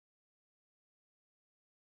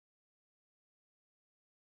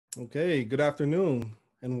Okay, good afternoon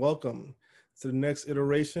and welcome to the next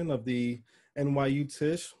iteration of the NYU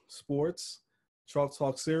Tisch Sports Chalk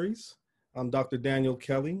Talk series. I'm Dr. Daniel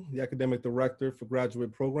Kelly, the Academic Director for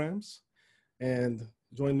Graduate Programs. And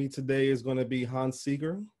joining me today is going to be Hans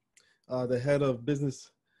Seeger, the Head of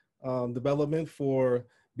Business Development for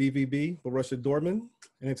BVB, Borussia Dortmund,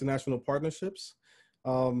 and International Partnerships.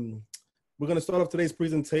 Um, we're going to start off today's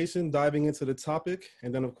presentation diving into the topic,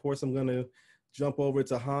 and then of course I'm going to jump over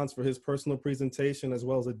to Hans for his personal presentation as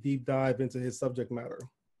well as a deep dive into his subject matter.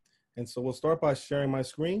 And so we'll start by sharing my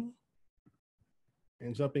screen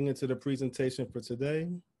and jumping into the presentation for today,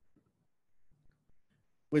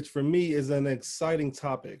 which for me is an exciting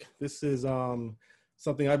topic. This is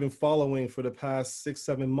something I've been following for the past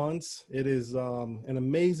 6-7 months. It is an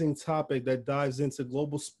amazing topic that dives into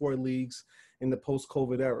global sport leagues in the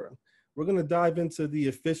post-COVID era. We're going to dive into the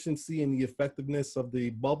efficiency and the effectiveness of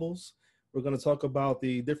the bubbles. We're going to talk about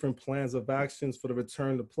the different plans of actions for the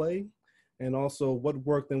return to play and also what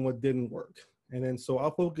worked and what didn't work. And then so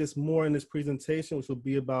I'll focus more in this presentation, which will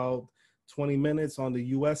be about 20 minutes on the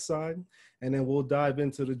US side. And then we'll dive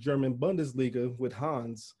into the German Bundesliga with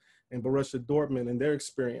Hans and Borussia Dortmund and their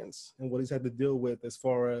experience and what he's had to deal with as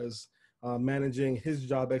far as managing his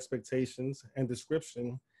job expectations and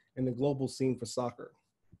description in the global scene for soccer.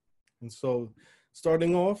 And so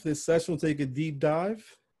starting off, this session will take a deep dive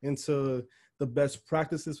into the best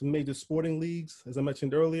practices for major sporting leagues. As I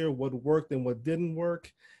mentioned earlier, what worked and what didn't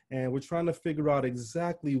work. And we're trying to figure out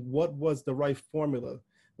exactly what was the right formula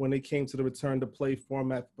when it came to the return to play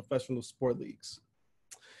format for professional sport leagues.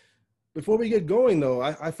 Before we get going though,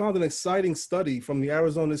 I found an exciting study from the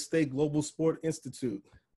Arizona State Global Sport Institute.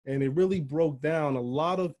 And it really broke down a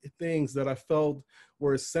lot of things that I felt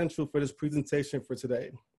were essential for this presentation for today.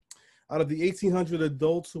 Out of the 1,800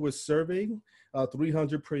 adults who were surveyed,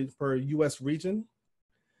 300 per US region,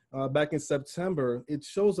 back in September, it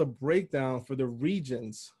shows a breakdown for the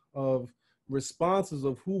regions of responses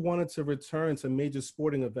of who wanted to return to major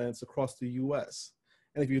sporting events across the US.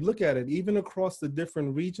 And if you look at it, even across the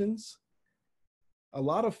different regions, a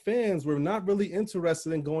lot of fans were not really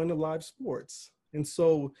interested in going to live sports. And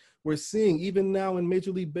so we're seeing even now in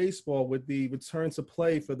Major League Baseball with the return to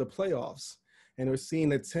play for the playoffs, and we're seeing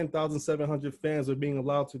that 10,700 fans are being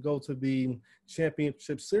allowed to go to the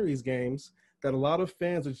championship series games, that a lot of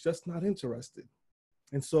fans are just not interested.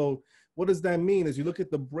 And so what does that mean? As you look at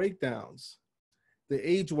the breakdowns, the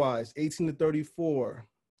age-wise, 18 to 34,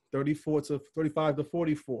 34 to 35 to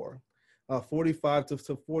 44, 45 to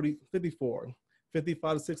 40, 54,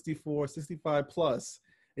 55 to 64, 65 plus,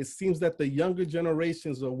 it seems that the younger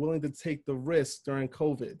generations are willing to take the risk during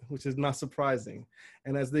COVID, which is not surprising.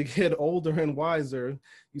 And as they get older and wiser,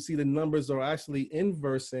 you see the numbers are actually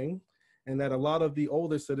inversing, and that a lot of the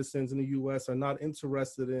older citizens in the US are not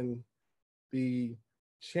interested in the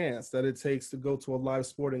chance that it takes to go to a live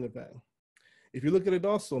sporting event. If you look at it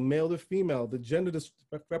also, male to female, the gender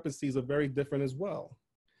discrepancies are very different as well.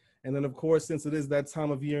 And then of course, since it is that time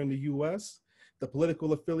of year in the US, the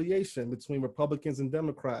political affiliation between Republicans and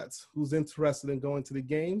Democrats, who's interested in going to the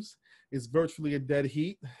games, is virtually a dead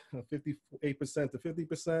heat, 58% to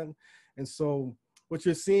 50%. And so what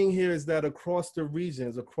you're seeing here is that across the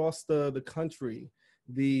regions, across the country,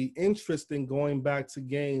 the interest in going back to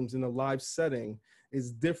games in a live setting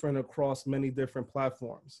is different across many different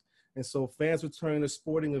platforms. And so fans returning to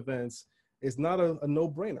sporting events is not a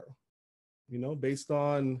no-brainer. You know, based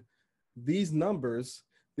on these numbers,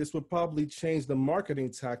 this would probably change the marketing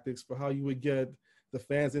tactics for how you would get the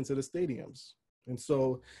fans into the stadiums. And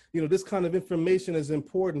so, you know, this kind of information is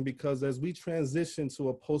important because as we transition to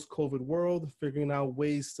a post-COVID world, figuring out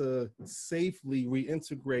ways to safely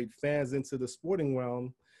reintegrate fans into the sporting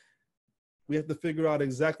realm, we have to figure out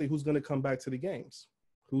exactly who's going to come back to the games,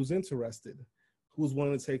 who's interested, who's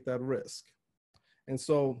willing to take that risk. And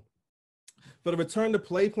so for the return to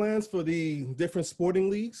play plans for the different sporting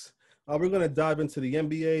leagues, we're going to dive into the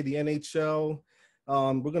NBA, the NHL.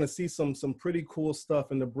 We're going to see some pretty cool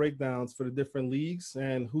stuff in the breakdowns for the different leagues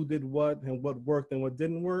and who did what and what worked and what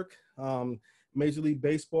didn't work. Major League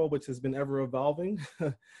Baseball, which has been ever evolving.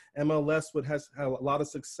 MLS, which has had a lot of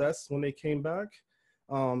success when they came back.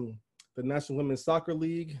 The National Women's Soccer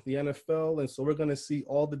League, the NFL. And so we're going to see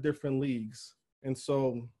all the different leagues. And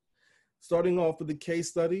so starting off with the case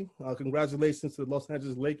study, congratulations to the Los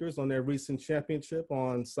Angeles Lakers on their recent championship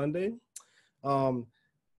on Sunday.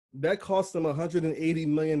 That cost them $180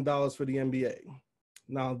 million for the NBA.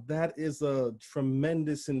 Now, that is a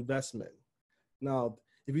tremendous investment. Now,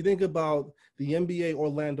 if you think about the NBA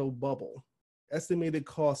Orlando bubble, estimated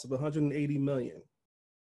cost of $180 million,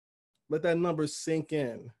 let that number sink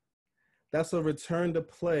in. That's a return to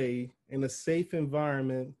play in a safe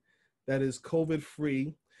environment that is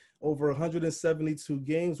COVID-free. Over 172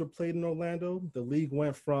 games were played in Orlando. The league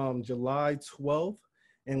went from July 12th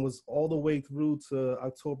and was all the way through to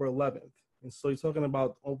October 11th. And so you're talking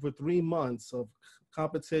about over 3 months of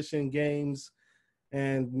competition, games,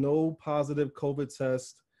 and no positive COVID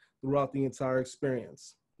test throughout the entire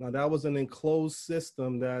experience. Now, that was an enclosed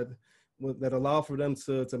system that allowed for them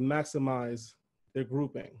to maximize their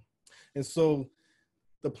grouping. And so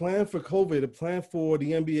the plan for COVID, the plan for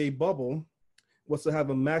the NBA bubble was to have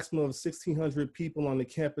a maximum of 1,600 people on the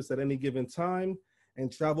campus at any given time,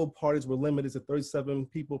 and travel parties were limited to 37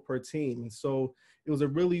 people per team. And so it was a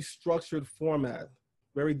really structured format,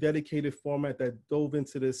 very dedicated format that dove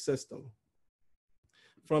into this system.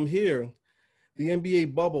 From here, the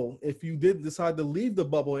NBA bubble, if you did decide to leave the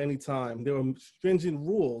bubble anytime, there were stringent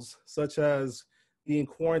rules, such as being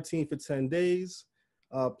quarantined for 10 days.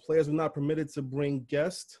 Players were not permitted to bring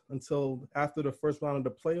guests until after the first round of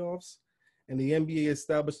the playoffs. And the NBA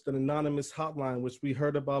established an anonymous hotline, which we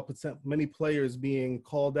heard about many players being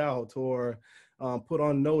called out or put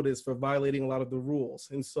on notice for violating a lot of the rules.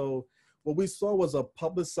 And so what we saw was a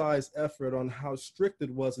publicized effort on how strict it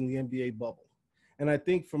was in the NBA bubble. And I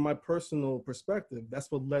think from my personal perspective,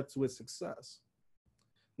 that's what led to its success.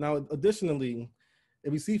 Now, additionally,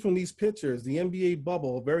 if we see from these pictures, the NBA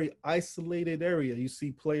bubble, a very isolated area, you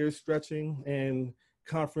see players stretching in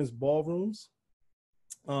conference ballrooms.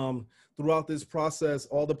 Throughout this process,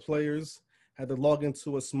 all the players had to log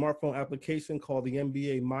into a smartphone application called the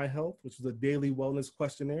NBA My Health, which is a daily wellness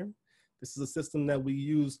questionnaire. This is a system that we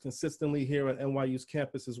use consistently here at NYU's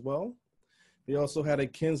campus as well. They also had a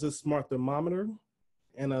Kinza smart thermometer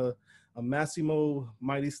and a Massimo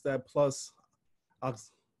MightyStat Plus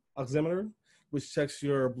oximeter, which checks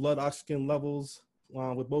your blood oxygen levels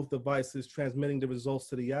with both devices, transmitting the results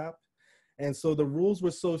to the app. And so the rules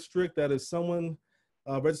were so strict that if someone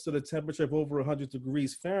registered a temperature of over 100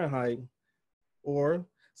 degrees Fahrenheit, or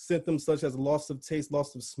symptoms such as loss of taste,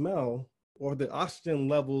 loss of smell, or the oxygen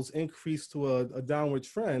levels increased to a downward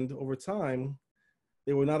trend over time,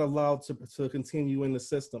 they were not allowed to continue in the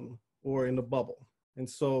system or in the bubble. And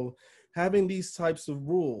so having these types of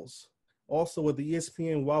rules, also with the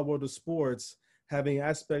ESPN Wild World of Sports, having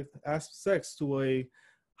aspects to a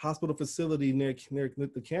hospital facility near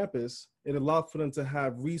the campus, it allowed for them to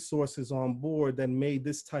have resources on board that made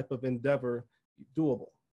this type of endeavor doable.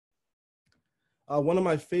 One of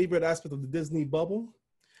my favorite aspects of the Disney bubble,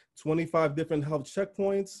 25 different health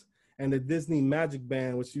checkpoints, and the Disney Magic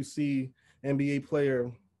Band, which you see NBA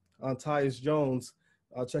player Tyus Jones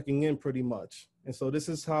checking in pretty much. And so this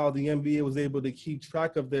is how the NBA was able to keep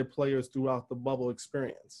track of their players throughout the bubble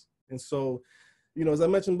experience. And so, you know, as I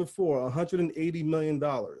mentioned before, $180 million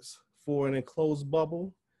for an enclosed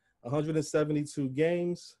bubble, 172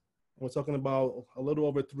 games, and we're talking about a little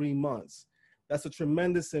over 3 months. That's a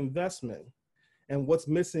tremendous investment. And what's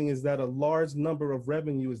missing is that a large number of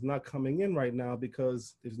revenue is not coming in right now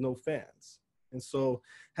because there's no fans. And so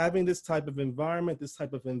having this type of environment, this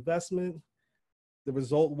type of investment, the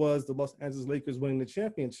result was the Los Angeles Lakers winning the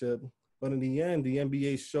championship. But in the end, the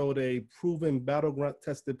NBA showed a proven battleground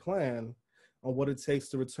tested plan on what it takes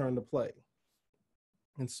to return to play.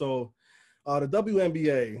 And so the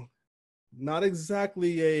WNBA, not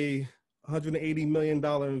exactly a $180 million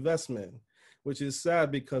investment, which is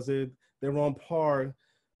sad because they're on par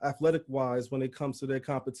athletic-wise when it comes to their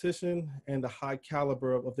competition and the high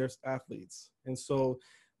caliber of their athletes. And so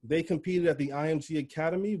they competed at the IMG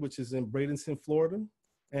Academy, which is in Bradenton, Florida,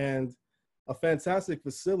 and a fantastic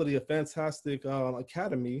facility, a fantastic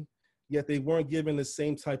academy, yet they weren't given the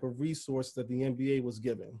same type of resource that the NBA was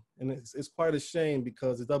given. And it's quite a shame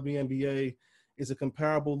because the WNBA is a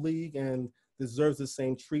comparable league and deserves the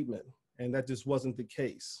same treatment, and that just wasn't the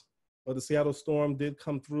case. But the Seattle Storm did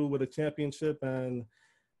come through with a championship, and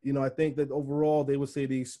you know, I think that overall they would say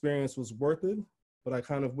the experience was worth it, but I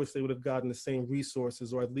kind of wish they would have gotten the same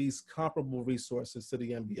resources or at least comparable resources to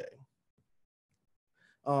the NBA.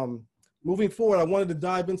 Moving forward, I wanted to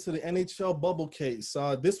dive into the NHL bubble case.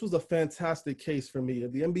 This was a fantastic case for me.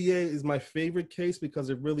 The NBA is my favorite case because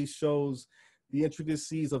it really shows the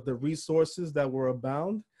intricacies of the resources that were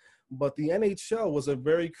abound. But the NHL was a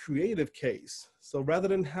very creative case. So rather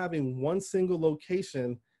than having one single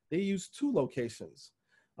location, they used 2 locations.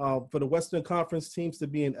 For the Western Conference teams to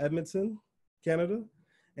be in Edmonton, Canada,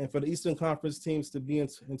 and for the Eastern Conference teams to be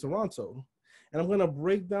in Toronto. And I'm going to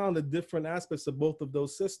break down the different aspects of both of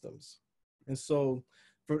those systems. And so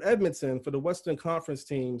for Edmonton, for the Western Conference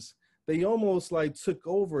teams, they almost like took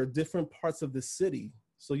over different parts of the city.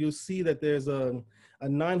 So you'll see that there's a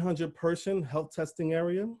 900-person health testing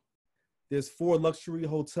area. There's 4 luxury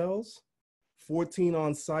hotels, 14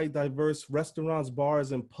 on-site diverse restaurants,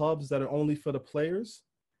 bars, and pubs that are only for the players,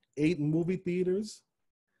 8 movie theaters,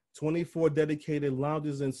 24 dedicated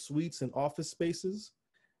lounges and suites and office spaces,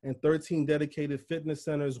 and 13 dedicated fitness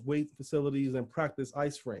centers, weight facilities, and practice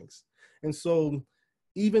ice rinks. And so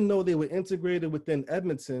even though they were integrated within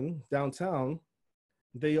Edmonton, downtown,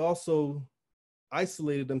 they also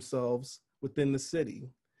isolated themselves within the city.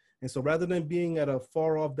 And so rather than being at a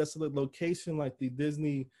far off desolate location like the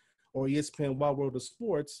Disney or ESPN Wild World of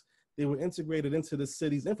Sports, they were integrated into the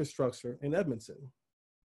city's infrastructure in Edmonton.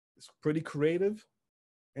 It's pretty creative,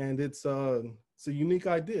 and it's a unique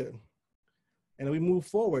idea. And we move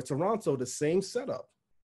forward. Toronto, the same setup.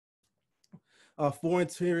 4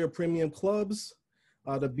 interior premium clubs,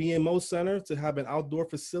 the BMO Center to have an outdoor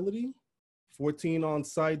facility, 14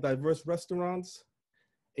 on-site diverse restaurants,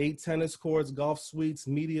 8 tennis courts, golf suites,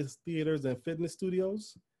 media theaters, and fitness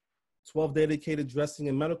studios, 12 dedicated dressing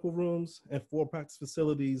and medical rooms, and 4 practice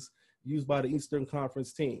facilities used by the Eastern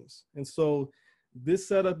Conference teams. And so this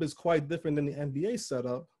setup is quite different than the NBA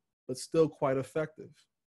setup, but still quite effective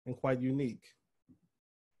and quite unique.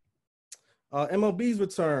 MLB's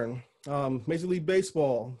return, Major League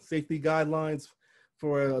Baseball, safety guidelines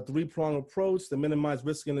for a 3-pronged approach to minimize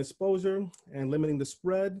risk and exposure and limiting the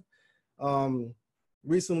spread.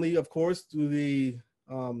 Recently, of course, through the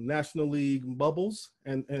National League bubbles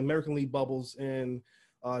and American League bubbles in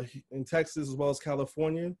Texas as well as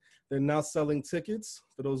California, they're now selling tickets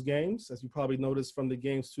for those games, as you probably noticed from the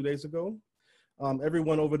games 2 days ago.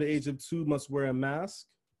 Everyone over the age of 2 must wear a mask.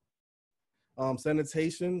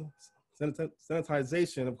 Sanitization,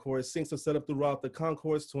 of course, sinks are set up throughout the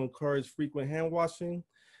concourse to encourage frequent hand washing.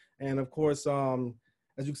 And of course,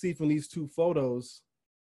 as you can see from these 2 photos,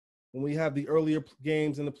 when we have the earlier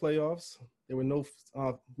games in the playoffs, there were no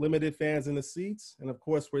limited fans in the seats. And of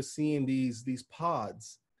course, we're seeing these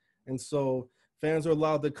pods. And so fans are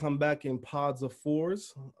allowed to come back in pods of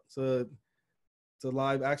 4s to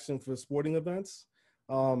live action for sporting events.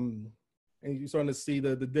 And you're starting to see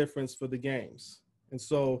the difference for the games. And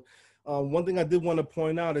so one thing I did want to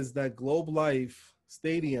point out is that Globe Life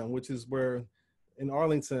Stadium, which is where in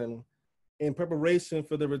Arlington, in preparation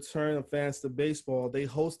for the return of fans to baseball, they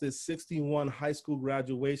hosted 61 high school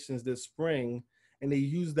graduations this spring, and they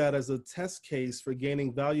used that as a test case for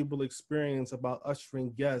gaining valuable experience about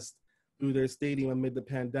ushering guests through their stadium amid the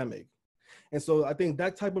pandemic. And so I think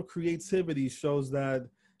that type of creativity shows that,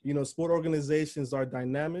 you know, sport organizations are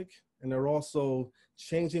dynamic, and they're also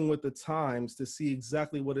changing with the times to see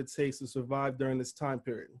exactly what it takes to survive during this time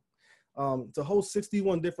period. To host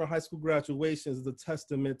 61 different high school graduations is a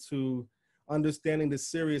testament to understanding the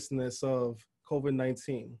seriousness of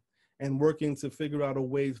COVID-19 and working to figure out a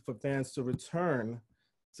way for fans to return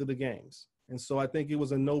to the games. And so I think it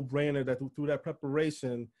was a no-brainer that through that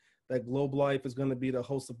preparation, that Globe Life is going to be the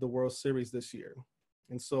host of the World Series this year.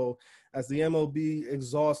 And so as the MLB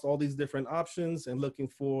exhausts all these different options and looking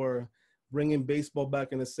for bringing baseball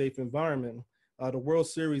back in a safe environment, the World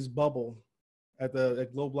Series bubble at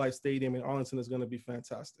Globe Life Stadium in Arlington is going to be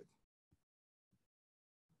fantastic.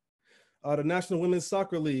 The National Women's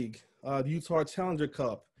Soccer League, the Utah Challenger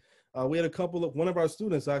Cup. We had one of our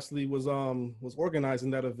students actually was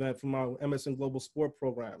organizing that event from our MSN Global Sport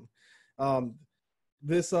program.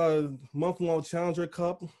 This month-long Challenger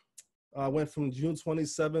Cup went from June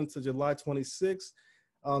 27th to July 26th.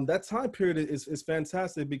 That time period is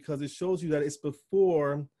fantastic because it shows you that it's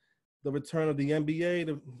before the return of the NBA,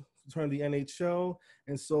 the return of the NHL.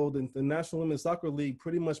 And so the National Women's Soccer League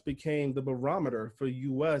pretty much became the barometer for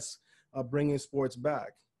U.S. Bringing sports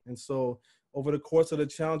back. And so over the course of the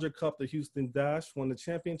Challenger Cup, the Houston Dash won the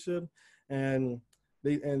championship. And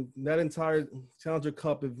that entire Challenger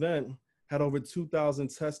Cup event had over 2,000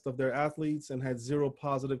 tests of their athletes and had 0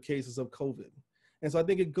 positive cases of COVID. And so I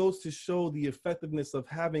think it goes to show the effectiveness of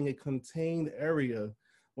having a contained area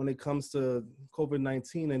when it comes to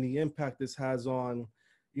COVID-19 and the impact this has on,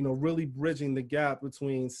 you know, really bridging the gap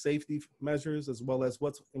between safety measures as well as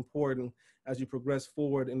what's important as you progress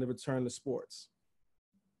forward in the return to sports.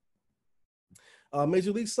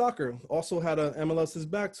 Major League Soccer also had a MLS is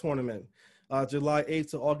Back tournament, July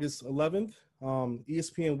 8th to August 11th.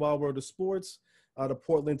 ESPN Wild World of Sports, the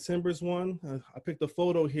Portland Timbers won. I picked a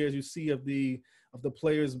photo here, as you see, of the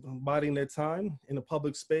players biding their time in a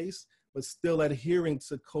public space, but still adhering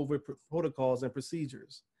to COVID protocols and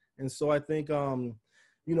procedures. And so I think,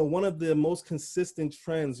 you know, one of the most consistent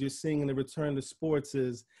trends you're seeing in the return to sports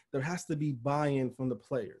is there has to be buy-in from the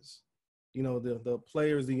players. You know, the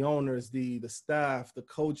players, the owners, the staff, the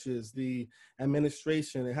coaches, the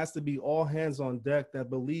administration. It has to be all hands on deck that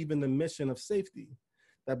believe in the mission of safety.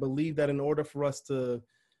 that believe that in order for us to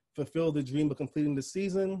fulfill the dream of completing the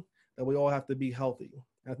season, that we all have to be healthy.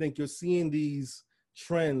 I think you're seeing these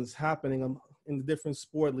trends happening in the different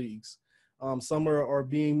sport leagues. Some are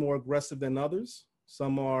being more aggressive than others.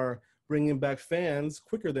 Some are bringing back fans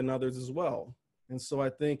quicker than others as well. And so I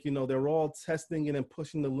think, they're all testing it and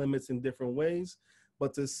pushing the limits in different ways,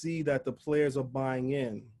 but to see that the players are buying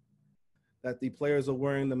in, that the players are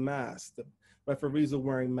wearing the mask, the referees are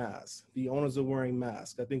wearing masks, the owners are wearing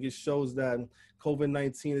masks. I think it shows that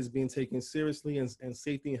COVID-19 is being taken seriously, and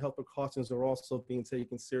safety and health precautions are also being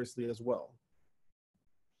taken seriously as well.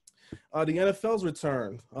 The NFL's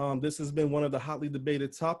return. This has been one of the hotly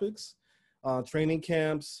debated topics. Training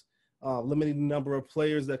camps, limiting the number of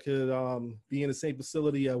players that could be in the same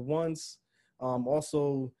facility at once.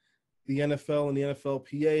 Also, the NFL and the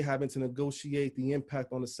NFLPA having to negotiate the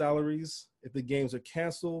impact on the salaries if the games are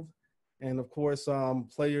canceled. And of course,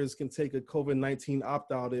 players can take a COVID-19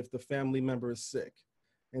 opt-out if the family member is sick.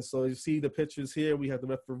 And so you see the pictures here. We have the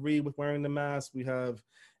referee wearing the mask. We have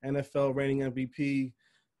NFL reigning MVP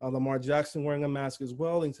Lamar Jackson wearing a mask as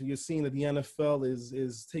well. And so you're seeing that the NFL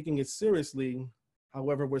is taking it seriously.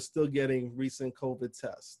 However, we're still getting recent COVID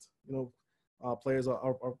tests. Players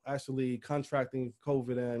are actually contracting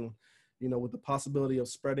COVID and, with the possibility of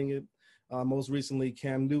spreading it. Most recently,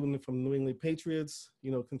 Cam Newton from New England Patriots,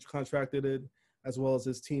 contracted it, as well as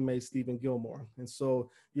his teammate, Stephen Gilmore. And so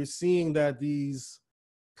you're seeing that these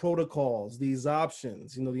protocols, these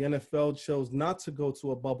options, the NFL chose not to go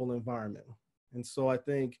to a bubble environment. And so I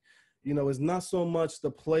think, it's not so much the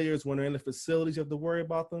players when they're in the facilities you have to worry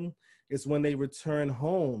about them. It's when they return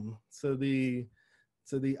home to the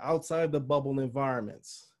outside the bubble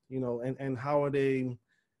environments, and how are they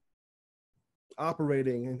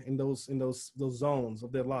operating in those zones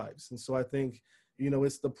of their lives. And so I think,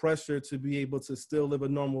 it's the pressure to be able to still live a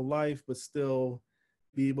normal life, but still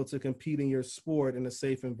be able to compete in your sport in a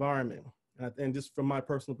safe environment. And just from my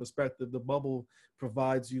personal perspective, the bubble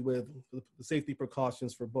provides you with the safety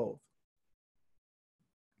precautions for both.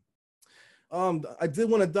 I did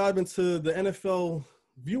want to dive into the NFL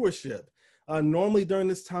viewership. Normally during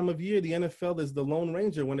this time of year, the NFL is the Lone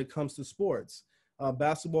Ranger when it comes to sports.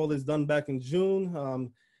 Basketball is done back in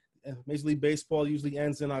June. Major League Baseball usually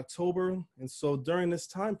ends in October. And so during this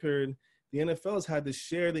time period, the NFL has had to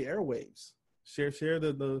share the airwaves, share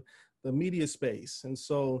the media space. And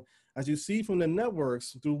so as you see from the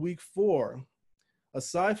networks through week 4,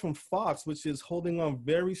 aside from Fox, which is holding on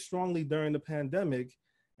very strongly during the pandemic,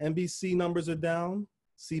 NBC numbers are down,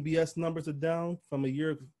 CBS numbers are down from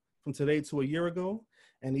today to a year ago,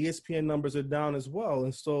 and ESPN numbers are down as well.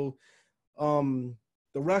 And so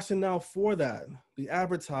the rationale for that, the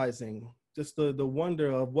advertising, just the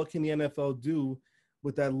wonder of what can the NFL do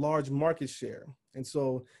with that large market share. And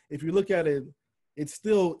so if you look at it, it's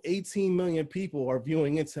still 18 million people are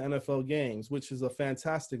viewing into NFL games, which is a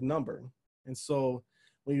fantastic number. And so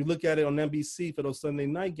when you look at it on NBC for those Sunday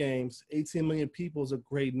night games, 18 million people is a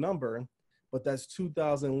great number, but that's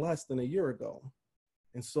 2,000 less than a year ago.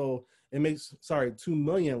 And so it makes, 2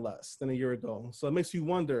 million less than a year ago. So it makes you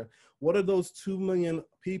wonder, what are those 2 million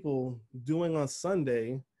people doing on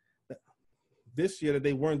Sunday this year that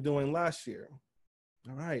they weren't doing last year?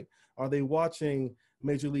 All right. Are they watching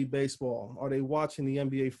Major League Baseball? Are they watching the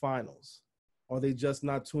NBA Finals? Are they just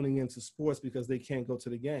not tuning into sports because they can't go to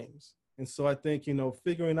the games? And so I think,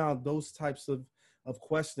 figuring out those types of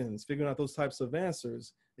questions, figuring out those types of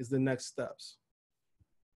answers is the next steps.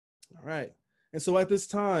 All right. And so at this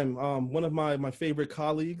time, one of my favorite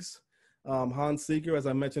colleagues, Hans Seeger, as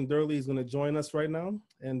I mentioned earlier, is going to join us right now.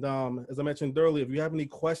 And as I mentioned earlier, if you have any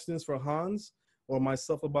questions for Hans or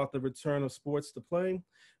myself about the return of sports to play,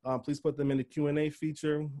 please put them in the Q&A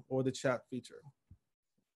feature or the chat feature.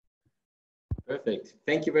 Perfect.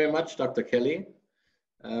 Thank you very much, Dr. Kelly.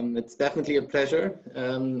 It's definitely a pleasure,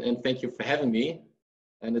 and thank you for having me.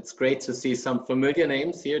 And it's great to see some familiar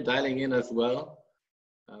names here dialing in as well.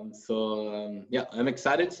 Yeah, I'm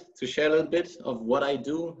excited to share a little bit of what I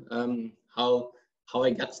do, how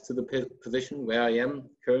I got to the position where I am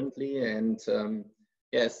currently. And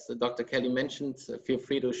yes, Dr. Kelly mentioned, feel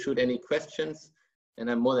free to shoot any questions,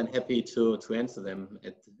 and I'm more than happy to answer them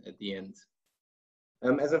at the end.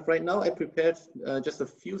 As of right now, I prepared just a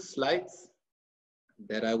few slides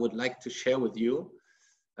that I would like to share with you.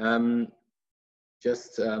 Yeah,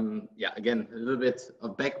 again, a little bit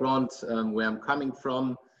of background where I'm coming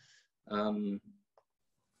from.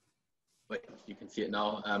 But you can see it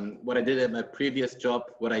now. What I did at my previous job,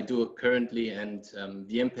 what I do currently, and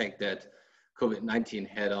the impact that COVID-19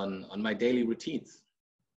 had on my daily routines.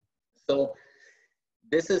 So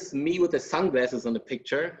this is me with the sunglasses on the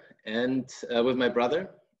picture. and with my brother,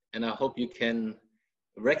 and I hope you can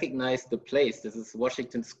recognize the place. This is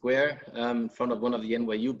Washington Square, in front of one of the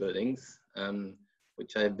NYU buildings,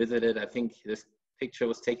 which I visited. I think this picture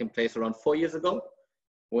was taking place around 4 years ago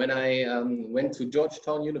when I went to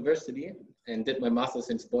Georgetown University and did my master's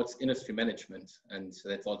in sports industry management. And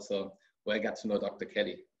that's also where I got to know Dr.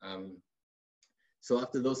 Kelly. So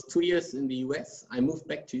after those 2 years in the US, I moved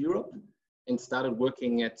back to Europe and started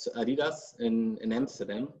working at Adidas in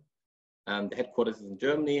Amsterdam. The headquarters is in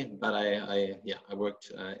Germany, but I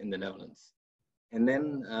worked in the Netherlands. And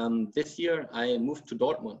then this year I moved to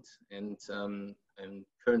Dortmund, and I'm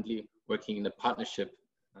currently working in the partnership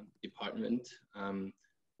department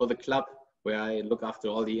for the club, where I look after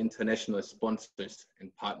all the international sponsors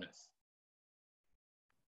and partners.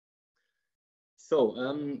 So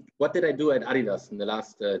what did I do at Adidas in the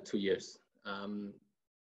last 2 years?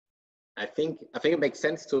 I think it makes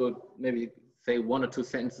sense to maybe say 1 or 2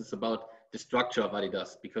 sentences about the structure of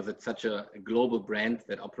Adidas, because it's such a global brand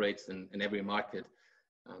that operates in every market,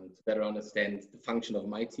 to better understand the function of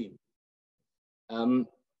my team.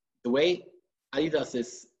 The way Adidas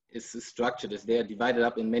is structured is they are divided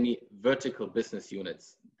up in many vertical business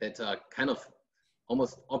units that are kind of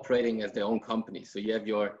almost operating as their own company. So you have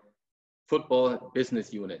your football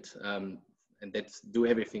business unit, and that's do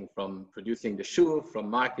everything from producing the shoe, from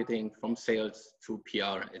marketing, from sales to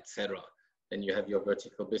PR, etc. Then you have your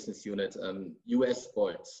vertical business unit, US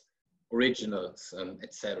sports, originals,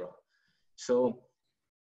 etc. So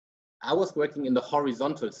I was working in the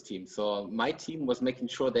horizontals team. So my team was making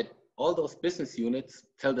sure that all those business units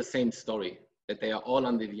tell the same story, that they are all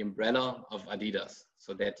under the umbrella of Adidas,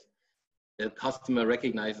 so that the customer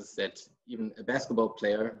recognizes that even a basketball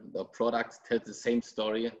player, the product tells the same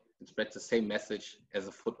story and spreads the same message as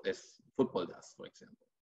football does, for example.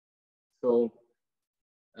 So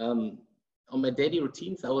on my daily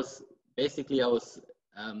routines, I was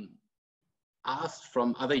asked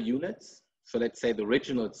from other units. So let's say the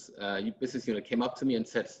originals business unit came up to me and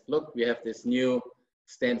said, look, we have this new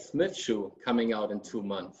Stan Smith shoe coming out in 2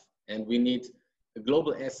 months, and we need a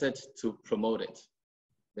global asset to promote it.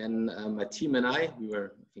 Then my team and I, we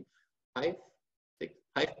were, I think,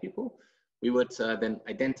 five people. We would then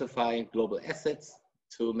identify global assets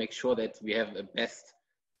to make sure that we have the best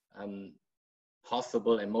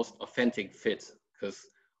possible and most authentic fit, because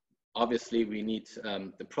obviously we need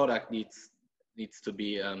the product needs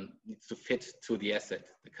to fit to the asset.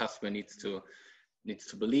 The customer needs to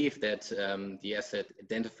believe that the asset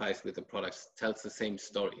identifies with the product, tells the same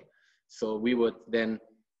story. So we would then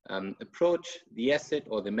approach the asset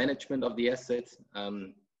or the management of the asset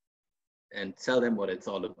and tell them what it's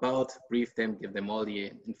all about, brief them, give them all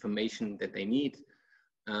the information that they need.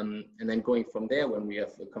 And then going from there, when we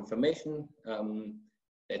have a confirmation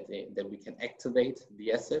that we can activate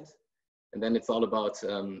the asset, and then it's all about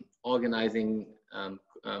organizing,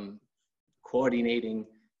 coordinating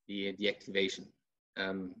the activation.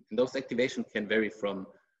 And those activations can vary from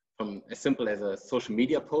as simple as a social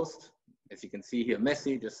media post, as you can see here,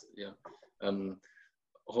 Messi just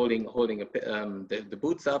holding the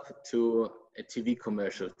boots up, to a TV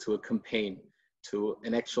commercial, to a campaign, to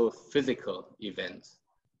an actual physical event.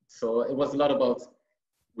 So it was a lot about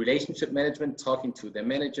relationship management, talking to their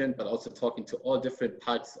manager, but also talking to all different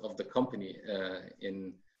parts of the company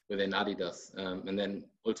within Adidas, and then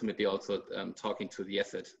ultimately also talking to the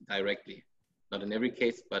asset directly. Not in every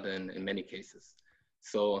case, but in many cases.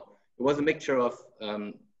 So it was a mixture of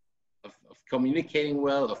communicating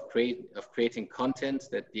well, of creating content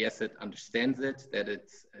that the asset understands it, that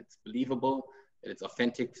it's believable, that it's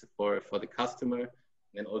authentic for the customer,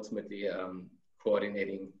 and ultimately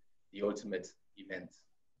coordinating the ultimate event.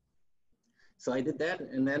 So I did that,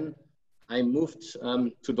 and then I moved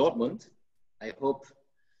to Dortmund. I hope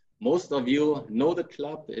most of you know the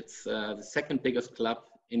club. It's the second biggest club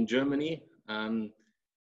in Germany,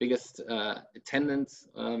 biggest attendance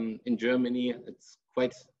in Germany. It's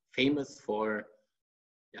quite famous for,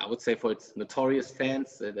 I would say, for its notorious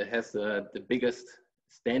fans. It has the biggest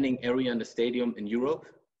standing area in the stadium in Europe.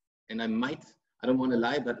 And I don't want to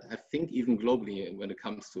lie, but I think even globally when it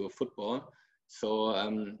comes to football. So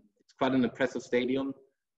it's quite an impressive stadium.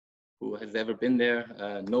 Who has ever been there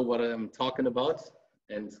know what I'm talking about,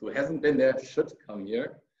 and who hasn't been there should come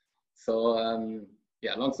here. So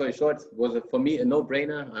yeah, long story short, was for me a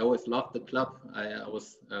no-brainer. I always loved the club.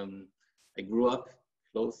 I grew up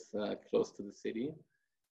close to the city,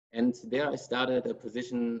 and there I started a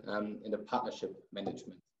position in the partnership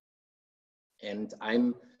management, and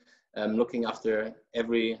I'm looking after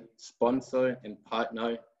every sponsor and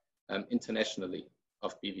partner internationally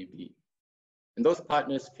of BVB. And those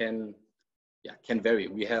partners can can vary.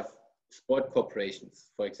 We have sport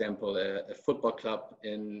corporations, for example, a football club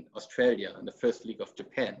in Australia in the first league of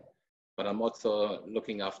Japan. But I'm also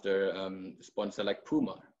looking after a sponsor like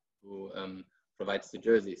Puma, who provides the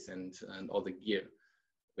jerseys and all the gear.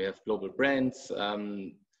 We have global brands.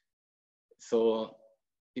 So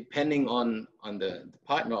depending on the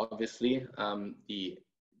partner, obviously,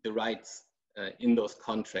 the rights in those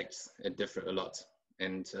contracts differ a lot,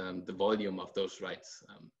 and the volume of those rights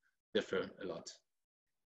differ a lot.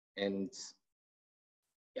 And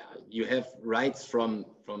you have rights from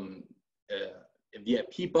a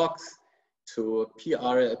VIP box to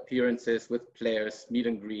PR appearances with players, meet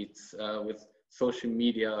and greets, with social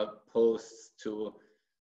media posts, to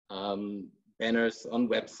banners on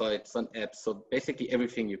websites, on apps. So basically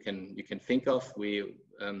everything you can think of, we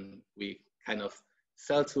kind of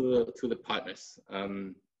sell to the partners.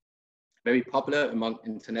 Very popular among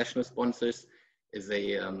international sponsors is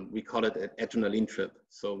we call it an adrenaline trip.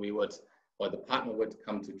 So the partner would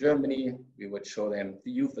come to Germany. We would show them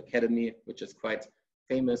the youth academy, which is quite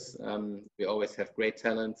famous. We always have great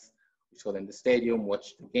talents. We show them the stadium,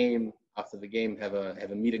 watch the game. After the game, have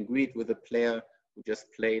a meet and greet with a player who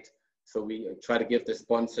just played. So we try to give the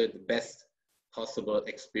sponsor the best possible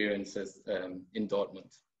experiences in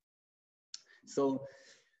Dortmund. So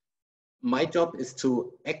my job is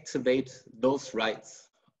to activate those rights.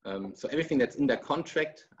 So everything that's in their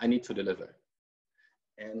contract, I need to deliver.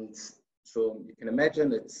 And so you can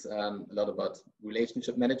imagine it's a lot about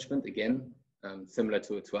relationship management, again, similar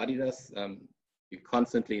to Adidas. You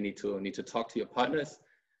constantly need to talk to your partners.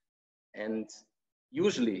 And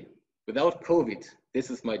usually, without COVID, this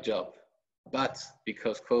is my job. But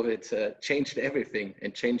because COVID changed everything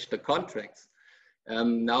and changed the contracts,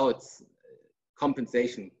 now it's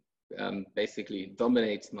compensation basically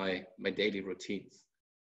dominates my daily routines.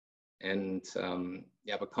 And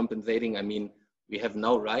by compensating, I mean, we have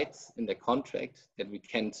now rights in the contract that we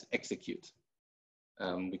can't execute.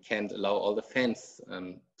 We can't allow all the fans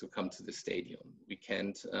to come to the stadium. We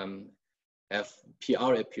can't have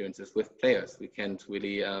PR appearances with players. We can't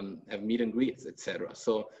really have meet and greets, etc.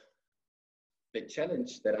 So the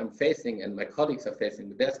challenge that I'm facing and my colleagues are facing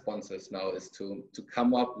with their sponsors now is to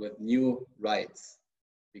come up with new rights,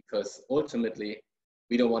 because ultimately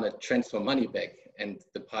we don't want to transfer money back, and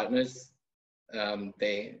the partners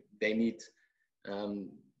they need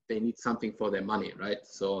something for their money, right?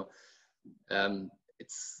 So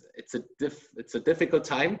it's a difficult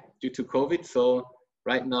time due to COVID. So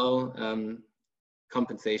right now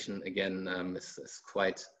compensation again is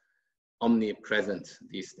quite omnipresent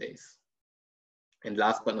these days. And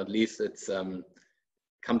last but not least, it's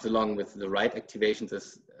comes along with the right activations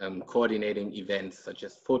is coordinating events such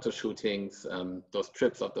as photo shootings, those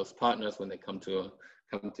trips of those partners when they come to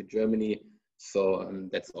Germany. So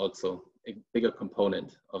that's also a bigger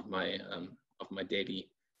component of my daily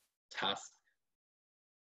task.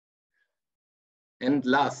 And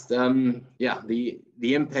last, the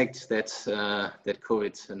impact that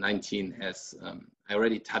COVID-19 has. I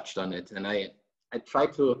already touched on it, and I try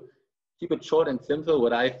to keep it short and simple.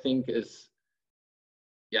 What I think is,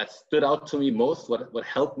 stood out to me most, what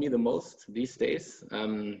helped me the most these days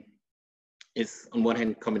is on one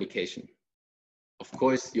hand communication. Of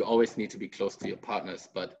course, you always need to be close to your partners,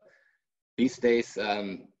 but these days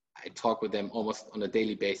I talk with them almost on a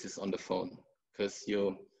daily basis on the phone, because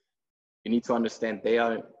you need to understand they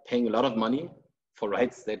are paying a lot of money for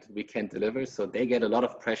rights that we can't deliver, so they get a lot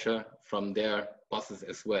of pressure from their bosses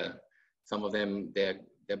as well. Some of them, their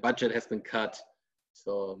budget has been cut,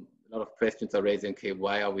 so a lot of questions are raising, okay,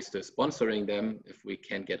 why are we still sponsoring them if we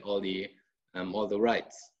can't get all the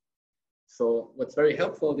rights? So what's very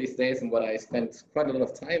helpful these days, and what I spent quite a lot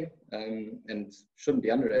of time and shouldn't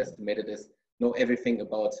be underestimated, is know everything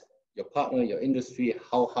about your partner, your industry.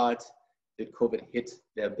 How hard did COVID hit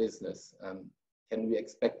their business? Can we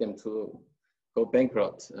expect them to go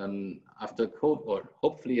bankrupt after COVID, or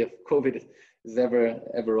hopefully if COVID is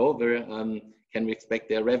ever over, can we expect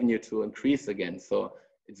their revenue to increase again? So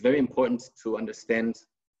it's very important to understand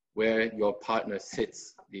where your partner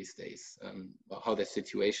sits these days, how their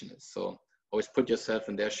situation is. So always put yourself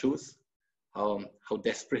in their shoes, how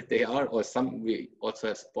desperate they are, or we also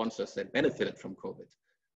have sponsors that benefited from COVID.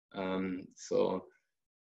 So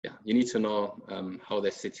yeah, you need to know how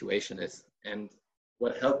their situation is. And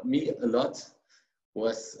what helped me a lot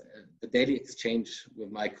was the daily exchange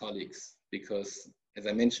with my colleagues, because as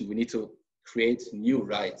I mentioned, we need to create new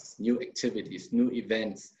rights, new activities, new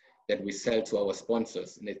events that we sell to our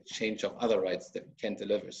sponsors in exchange of other rights that we can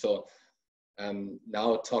deliver. So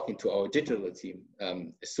now talking to our digital team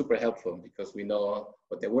is super helpful, because we know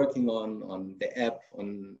what they're working on the app,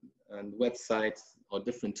 on websites or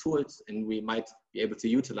different tools, and we might be able to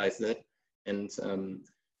utilize that and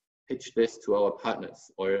pitch this to our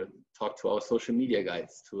partners or talk to our social media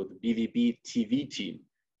guys, to the BVB TV team.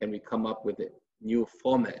 Can we come up with new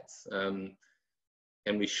formats?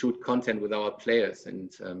 Can we shoot content with our players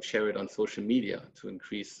and share it on social media to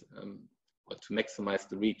increase or to maximize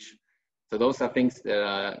the reach? So those are things that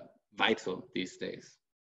are vital these days.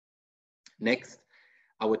 Next,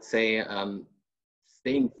 I would say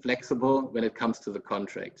staying flexible when it comes to the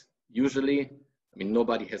contract. Usually, I mean,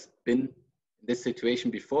 nobody has been in this situation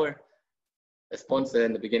before. A sponsor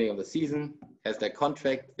in the beginning of the season has their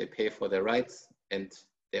contract, they pay for their rights, and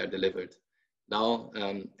they are delivered. Now,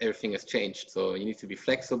 everything has changed. So you need to be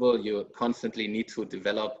flexible. You constantly need to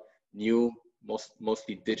develop new,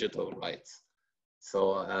 mostly digital rights.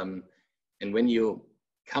 So, and when you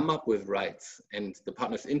come up with rights and the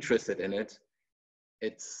partner's interested in it,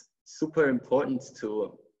 it's super important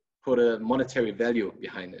to put a monetary value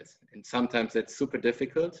behind it. And sometimes it's super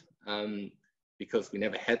difficult because we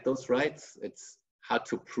never had those rights. It's hard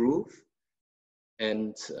to prove.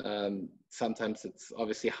 And sometimes it's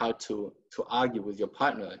obviously hard to argue with your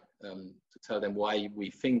partner to tell them why we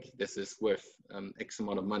think this is worth X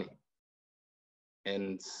amount of money.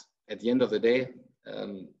 And at the end of the day,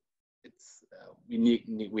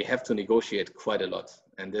 we have to negotiate quite a lot.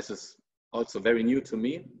 And this is also very new to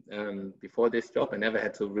me. Before this job, I never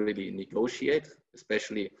had to really negotiate,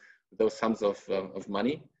 especially those sums of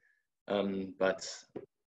money. But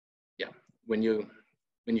yeah, when you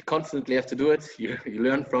constantly have to do it, you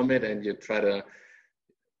learn from it and you try to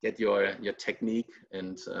get your technique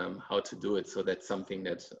and how to do it. So that's something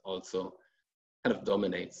that also kind of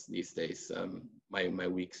dominates these days, my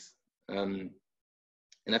weeks.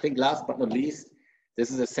 And I think last but not least,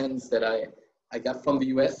 this is a sentence that I got from the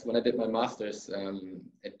US when I did my master's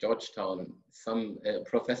at Georgetown. Some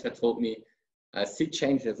professor told me, see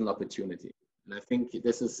change as an opportunity. And I think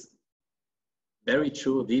this is very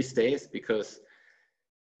true these days because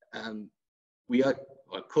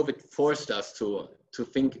COVID forced us to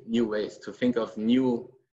think new ways, to think of new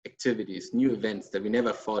activities, new events that we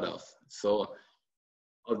never thought of. So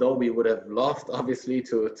although we would have loved, obviously,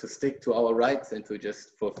 to stick to our rights and to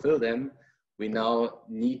just fulfill them, we now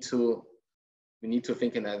need to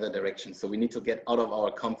think in another direction. So we need to get out of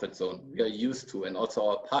our comfort zone. We are used to, and also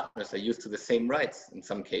our partners are used to the same rights in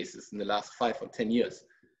some cases in the last 5 or 10 years.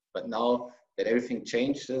 But now that everything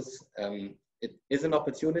changes, it is an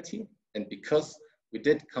opportunity. And because we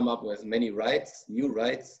did come up with many rights, new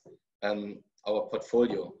rights, our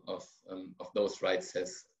portfolio of those rights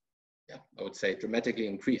has, I would say, dramatically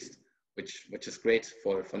increased, which is great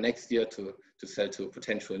for next year to sell to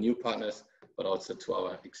potential new partners, but also to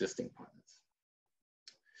our existing partners.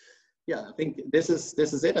 Yeah, I think this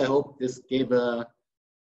is it. I hope this gave a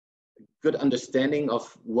good understanding of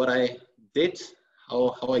what I did,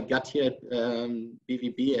 how I got here at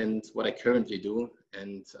BVB, and what I currently do,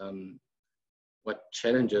 and what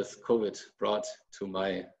challenges COVID brought to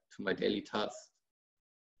my daily tasks.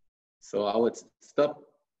 So I would stop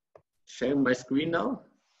sharing my screen now,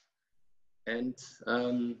 and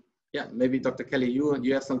yeah, maybe Dr. Kelly,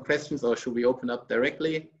 you have some questions, or should we open up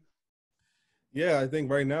directly? Yeah, I think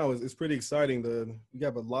right now it's pretty exciting. We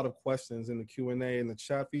have a lot of questions in the Q&A in the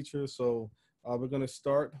chat feature. So we're going to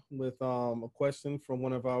start with a question from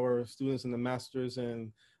one of our students in the Masters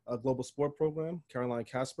in Global Sport program, Caroline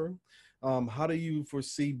Casper. How do you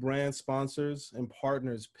foresee brand sponsors and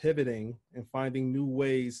partners pivoting and finding new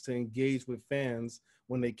ways to engage with fans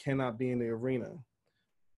when they cannot be in the arena?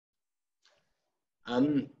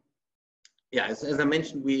 Yeah, as I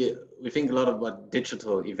mentioned, we think a lot about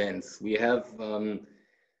digital events. We have,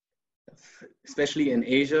 especially in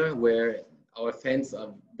Asia, where our fans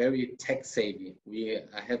are very tech savvy. We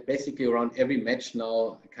have basically around every match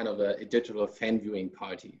now kind of a digital fan viewing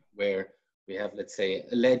party where we have, let's say,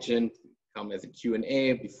 a legend come as a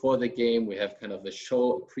Q&A before the game. We have kind of a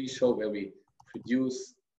show, a pre-show where we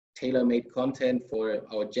produce tailor-made content for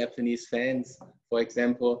our Japanese fans, for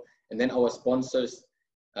example. And then our sponsors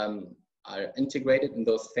are integrated in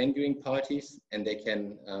those fan viewing parties, and they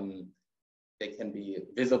can be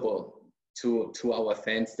visible to our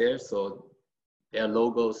fans there. So their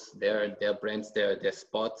logos, their brands, their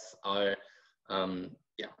spots are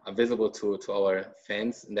visible to our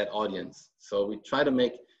fans and that audience. So we try to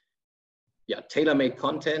make tailor-made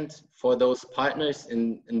content for those partners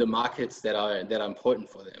in the markets that are important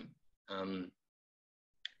for them.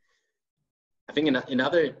 I think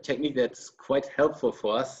another technique that's quite helpful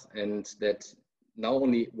for us, and that now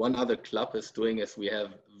only one other club is doing, is we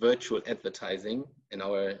have virtual advertising in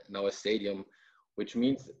our stadium, which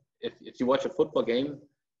means if you watch a football game,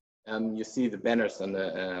 you see the banners on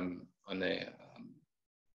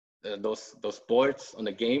those boards on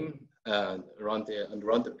the game around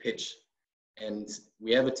the pitch. And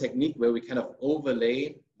we have a technique where we kind of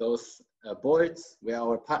overlay those boards where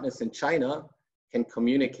our partners in China can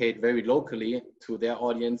communicate very locally to their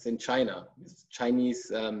audience in China with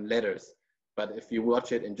Chinese letters. But if you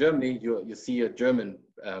watch it in Germany, you see your German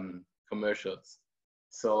commercials.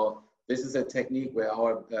 So this is a technique where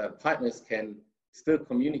our partners can still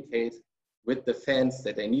communicate with the fans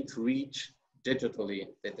that they need to reach digitally,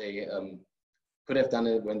 that they could have done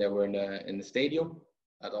it when they were in the stadium,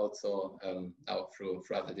 but also now through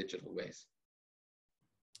other digital ways.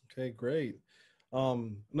 Okay, great.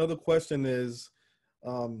 Another question is,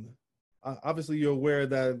 obviously you're aware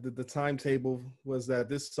that the timetable was that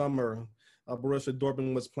this summer, Borussia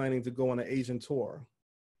Dortmund was planning to go on an Asian tour.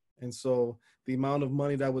 And so the amount of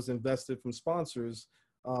money that was invested from sponsors,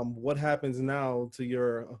 what happens now to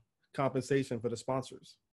your compensation for the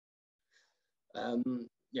sponsors?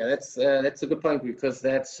 Yeah, that's a good point, because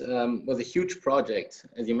that was a huge project.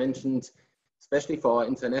 As you mentioned, especially for our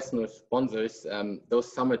international sponsors,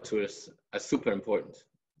 those summer tours are super important.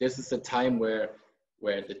 This is a time where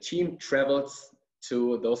the team travels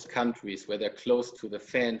to those countries where they're close to the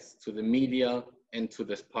fans, to the media, and to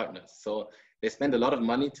the partners. So they spend a lot of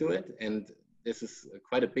money to it, and this is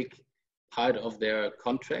quite a big part of their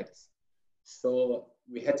contracts. So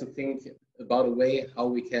we had to think about a way how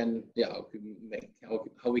we can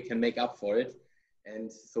make up for it.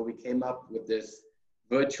 And so we came up with this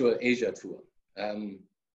virtual Asia tour,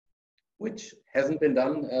 which hasn't been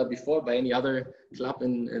done before by any other club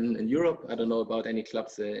in Europe. I don't know about any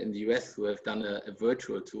clubs in the US who have done a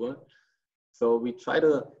virtual tour. So we try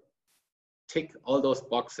to tick all those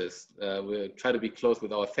boxes. We try to be close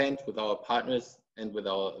with our fans, with our partners, and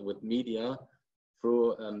with media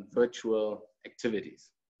through virtual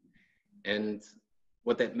activities. And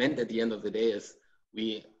what that meant at the end of the day is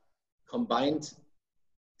we combined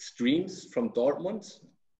streams from Dortmund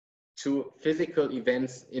to physical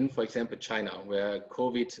events in, for example, China, where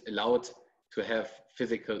COVID allowed to have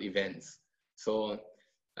physical events. So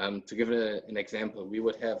to give an example, we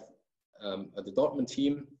would have the Dortmund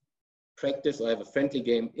team practice or have a friendly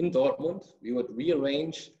game in Dortmund. We would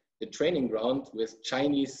rearrange the training ground with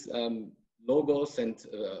Chinese logos and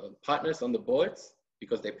partners on the boards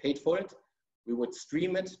because they paid for it. We would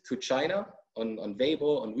stream it to China on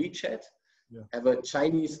Weibo, on WeChat, have a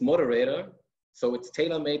Chinese moderator. So it's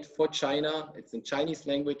tailor-made for China. It's in Chinese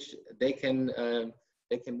language. They can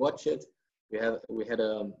watch it. We had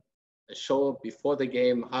a show before the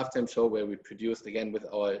game, halftime show, where we produced again with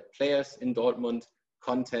our players in Dortmund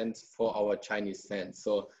content for our Chinese fans.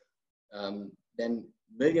 So then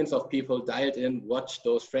millions of people dialed in, watched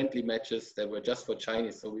those friendly matches that were just for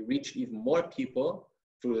Chinese. So we reached even more people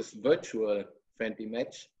through this virtual friendly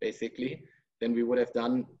match, basically, than we would have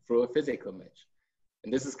done through a physical match.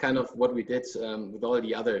 And this is kind of what we did with all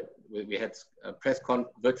the other. We had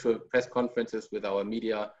virtual press conferences with our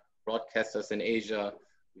media broadcasters in Asia.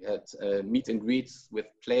 We had meet and greets with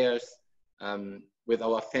players, with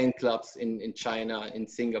our fan clubs in China, in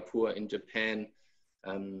Singapore, in Japan.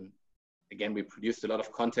 Again, we produced a lot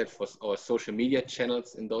of content for our social media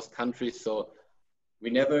channels in those countries. So we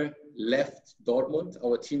never left Dortmund.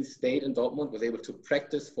 Our team stayed in Dortmund, was able to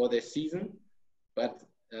practice for their season. But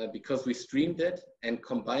because we streamed it and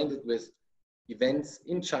combined it with events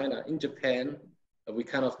in China, in Japan, we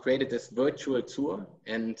kind of created this virtual tour,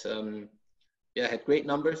 and had great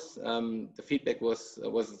numbers. The feedback was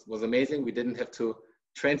amazing. We didn't have to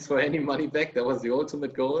transfer any money back. That was the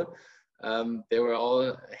ultimate goal. They were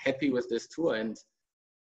all happy with this tour. And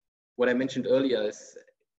what I mentioned earlier is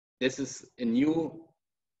this is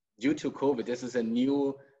due to COVID, this is a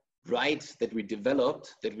new right that we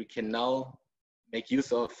developed that we can now make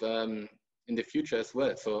use of in the future as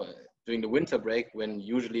well. So during the winter break, when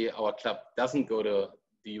usually our club doesn't go to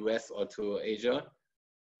the US or to Asia,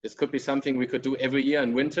 this could be something we could do every year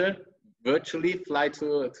in winter, virtually fly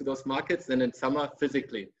to those markets, and in summer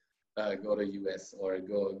physically go to US or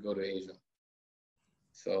go to Asia.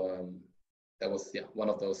 So that was one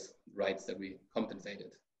of those rights that we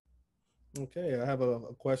compensated. Okay, I have a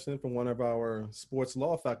question from one of our sports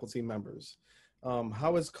law faculty members.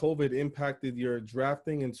 How has COVID impacted your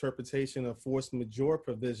drafting interpretation of force majeure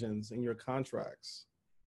provisions in your contracts?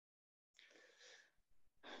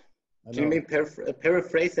 Can you maybe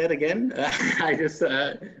paraphrase that again? I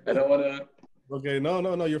don't want to. Okay,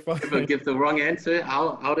 no, you're fine. Give the wrong answer.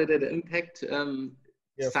 How did it impact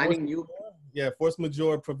signing new? Force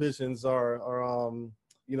majeure provisions are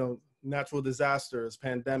natural disasters,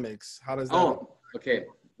 pandemics. How does that? Oh, okay,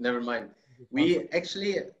 never mind. We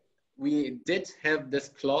actually we did have this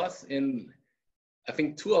clause in, I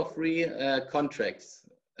think, 2 or 3 contracts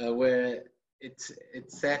where it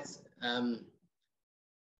says,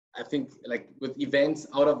 I think, like with events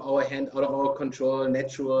out of our hand, out of our control,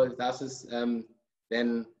 natural disasters,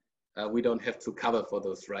 then we don't have to cover for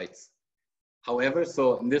those rights. However,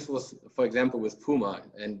 so this was, for example, with Puma,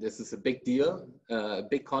 and this is a big deal, a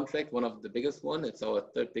big contract, one of the biggest one. It's our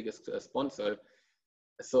 3rd biggest sponsor.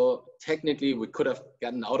 So technically, we could have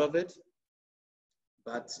gotten out of it,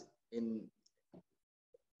 but in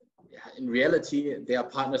reality, they are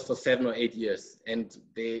partners for 7 or 8 years, and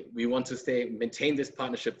we want to maintain this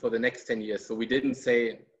partnership for the next 10 years. So we didn't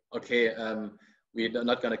say, okay, we're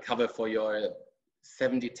not going to cover for your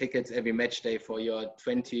 70 tickets every match day, for your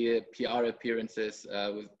 20 PR appearances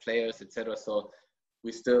with players, etc. So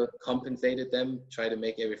we still compensated them, try to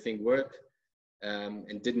make everything work,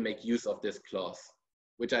 and didn't make use of this clause,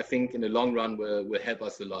 which I think in the long run will help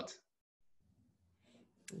us a lot.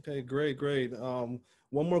 Okay, great.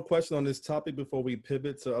 One more question on this topic before we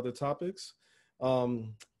pivot to other topics.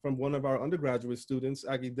 From one of our undergraduate students,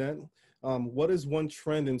 Aggie Dent, what is one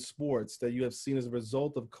trend in sports that you have seen as a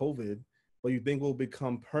result of COVID, but you think will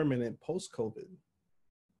become permanent post-COVID?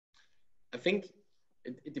 I think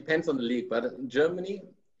it depends on the league, but in Germany, in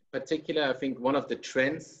particular, I think one of the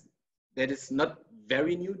trends that is not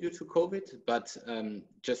very new due to COVID, but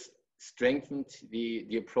just strengthened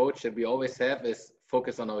the approach that we always have is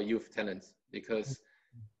focus on our youth talents, because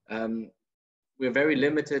we're very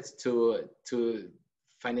limited to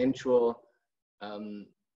financial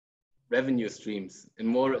revenue streams, and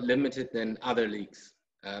more limited than other leagues.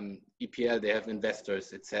 EPL, they have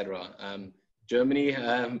investors, etc. Germany,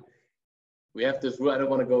 we have this rule. I don't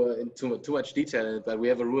want to go into too much detail, but we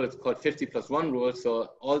have a rule. It's called 50+1 rule.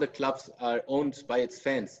 So all the clubs are owned by its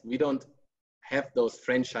fans. We don't have those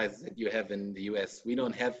franchises that you have in the US. We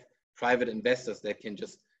don't have private investors that can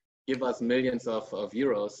just give us millions of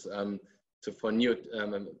euros for new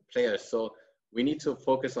players. So we need to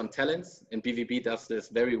focus on talents, and BVB does this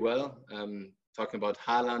very well. Talking about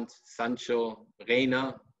Haaland, Sancho,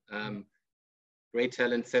 Reina, great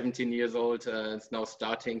talent, 17 years old, is now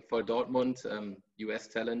starting for Dortmund, US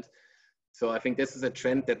talent. So I think this is a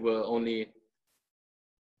trend that will only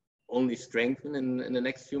strengthen in the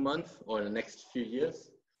next few months or in the next few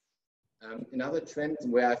years. Another trend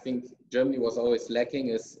where I think Germany was always lacking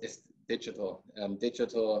is digital.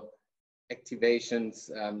 Digital activations,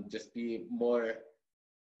 just be more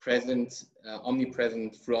present,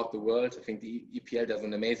 omnipresent throughout the world. I think the EPL does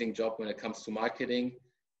an amazing job when it comes to marketing.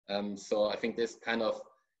 So I think this kind of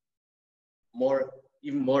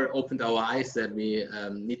even more opened our eyes that we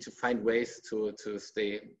need to find ways to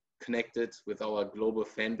stay connected with our global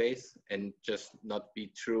fan base and just not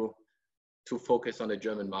be too focused on the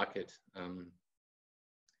German market.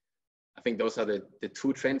 I think those are the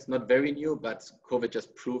 2 trends, not very new, but COVID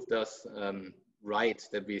just proved us right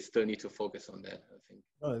that we still need to focus on that, I think.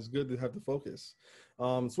 Oh, it's good to have the focus.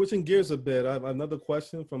 Switching gears a bit, I have another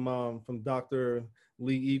question from Dr.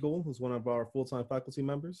 Lee Eagle, who's one of our full-time faculty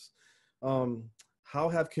members. How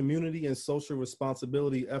have community and social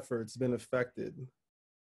responsibility efforts been affected?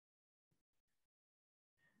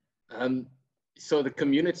 So the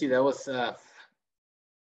community, that was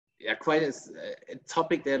quite a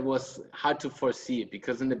topic that was hard to foresee,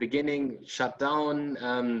 because in the beginning shut down,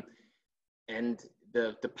 and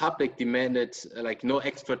the public demanded like no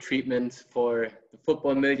extra treatment for the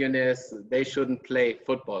football millionaires. They shouldn't play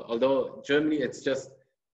football. Although Germany, it's just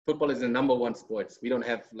football is the #1 sport. We don't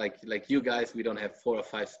have like you guys. We don't have 4 or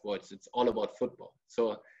 5 sports. It's all about football.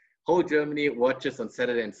 So whole Germany watches on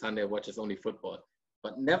Saturday and Sunday, watches only football.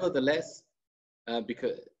 But nevertheless,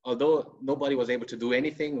 because although nobody was able to do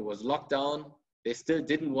anything, it was locked down, they still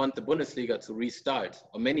didn't want the Bundesliga to restart,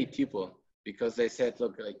 or many people, because they said,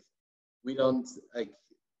 look, like, we don't, like,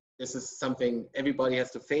 this is something everybody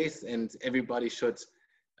has to face, and everybody should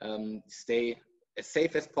stay as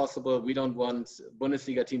safe as possible. We don't want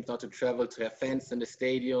Bundesliga teams not to travel, to have fans in the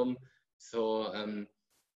stadium. So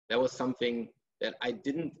that was something that I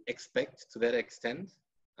didn't expect to that extent.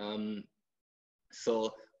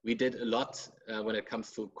 So we did a lot when it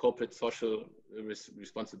comes to corporate social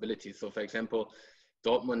responsibility. So for example,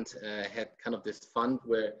 Dortmund had kind of this fund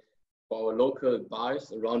where for our local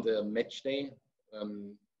bars around the match day,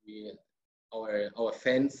 our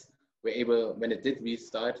fans were able, when it did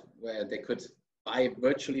restart, where they could buy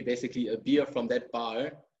virtually basically a beer from that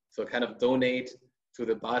bar. So kind of donate to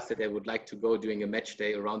the bars that they would like to go during a match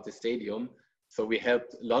day around the stadium. So we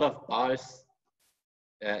helped a lot of bars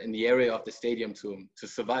in the area of the stadium to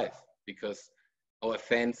survive, because our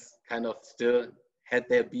fans kind of still had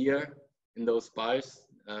their beer in those bars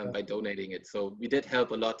by donating it. So we did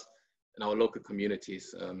help a lot in our local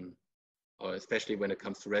communities, or especially when it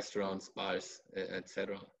comes to restaurants, bars,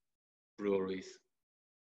 etc., breweries.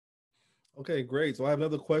 Okay, great. So I have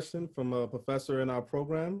another question from a professor in our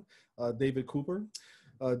program, David Cooper.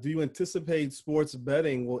 Do you anticipate sports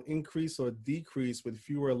betting will increase or decrease with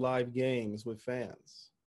fewer live games with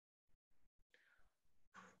fans?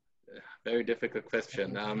 Very difficult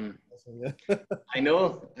question. I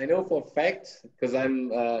know for a fact, because I'm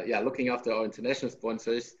looking after our international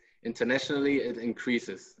sponsors. Internationally, it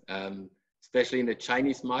increases, especially in the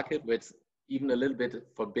Chinese market, where it's even a little bit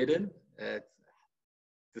forbidden. It's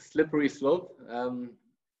the slippery slope,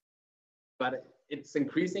 but it's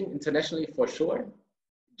increasing internationally for sure.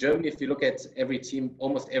 Germany, if you look at every team,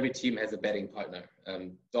 almost every team has a betting partner.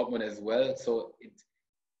 Dortmund as well. So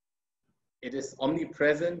it is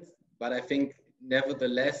omnipresent, but I think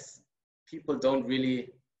nevertheless, people don't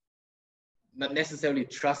really, not necessarily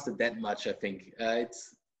trust it that much. I think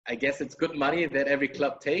I guess it's good money that every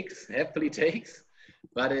club happily takes,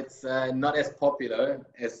 but it's not as popular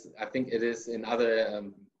as I think it is in other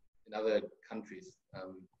countries,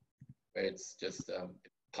 where it's just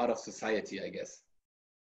part of society, I guess.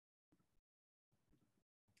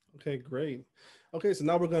 Okay, great. Okay, so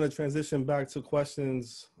now we're going to transition back to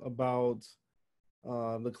questions about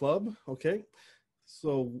the club. Okay,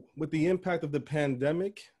 so with the impact of the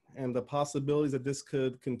pandemic and the possibilities that this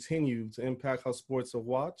could continue to impact how sports are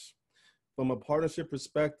watched, from a partnership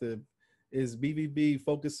perspective, is BVB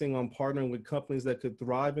focusing on partnering with companies that could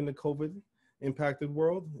thrive in the COVID impacted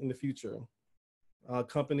world in the future?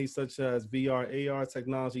 Companies such as VR, AR,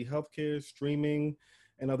 technology, healthcare, streaming,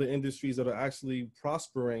 and other industries that are actually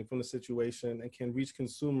prospering from the situation and can reach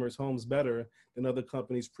consumers' homes better than other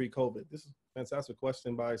companies pre-COVID? This is a fantastic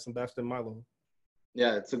question by Sebastian Milo.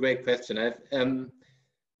 Yeah, it's a great question.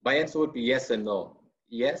 My answer would be yes and no.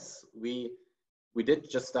 Yes, we did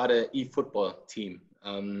just start an e-football team.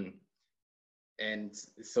 And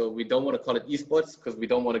so we don't want to call it esports because we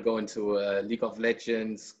don't want to go into League of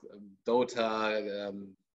Legends, Dota,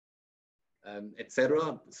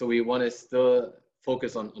 etc. So we want to still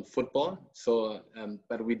focus on football. So,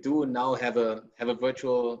 but we do now have a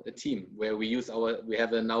virtual team where we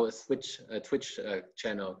have now a Twitch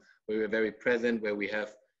channel where we're very present, where we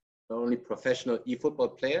have not only professional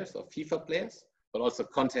eFootball players or FIFA players, but also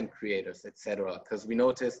content creators, etc. Because we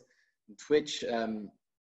noticed in Twitch,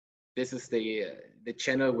 this is the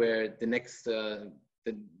channel where the next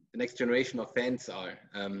generation of fans are.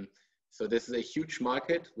 So this is a huge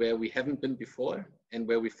market where we haven't been before and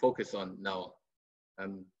where we focus on now.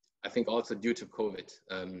 I think also due to COVID,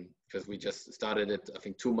 because we just started it, I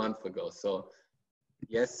think 2 months ago. So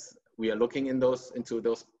yes, we are looking into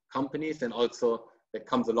those companies, and also that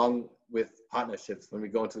comes along with partnerships. When we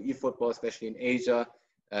go into eFootball, especially in Asia,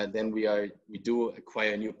 then we do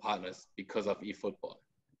acquire new partners because of eFootball.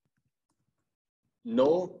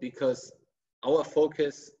 No, because our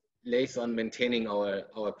focus lays on maintaining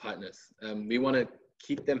our partners. We want to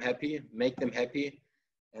keep them happy, make them happy,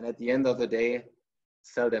 and at the end of the day,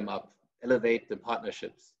 sell them up, elevate the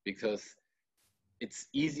partnerships, because it's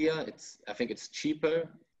easier. I think it's cheaper,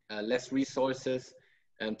 less resources,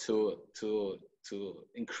 and to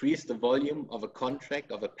increase the volume of a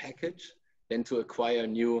contract, of a package, than to acquire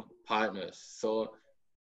new partners. So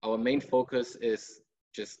our main focus is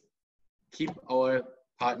just keep our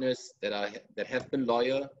partners that have been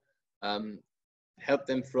loyal, help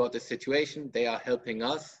them throughout the situation. They are helping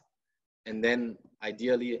us, and then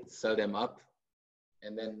ideally sell them up.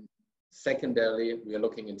 And then secondarily, we are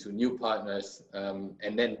looking into new partners,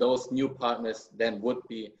 and then those new partners then would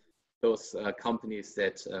be those companies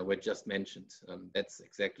that were just mentioned. That's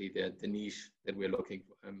exactly the niche that we're looking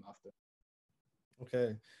after.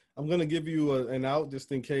 Okay, I'm going to give you an out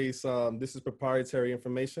just in case this is proprietary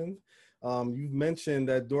information. You've mentioned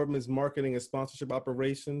that Dortmund's marketing and sponsorship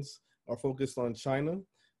operations are focused on China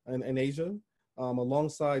and Asia.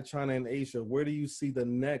 Alongside China and Asia, where do you see the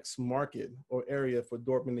next market or area for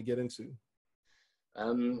Dortmund to get into?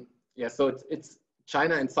 So it's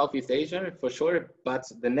China and Southeast Asia for sure, but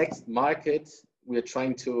the next market we're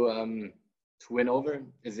trying to win over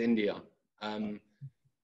is India.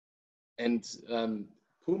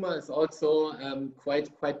 Puma is also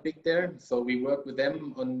quite big there, so we work with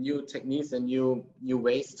them on new techniques and new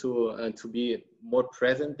ways to be more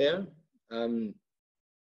present there.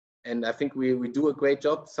 And I think we do a great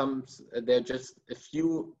job. There are just a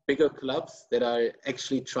few bigger clubs that are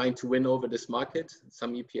actually trying to win over this market,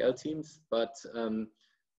 some EPL teams. But so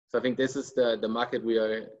I think this is the market we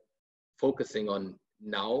are focusing on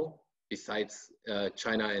now, besides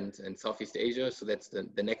China and Southeast Asia. So that's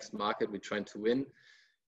the next market we're trying to win.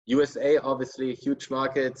 USA, obviously, huge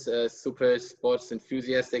market, super sports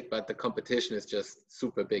enthusiastic, but the competition is just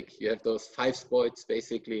super big. You have those 5 sports,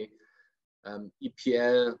 basically,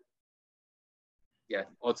 EPL, yeah,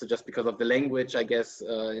 also just because of the language, I guess,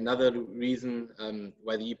 another reason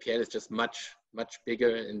why the EPL is just much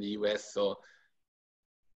bigger in the US. So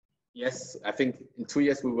yes, I think in 2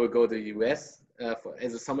 years we will go to the US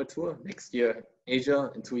as a summer tour. Next year,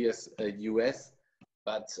 Asia. In 2 years, US.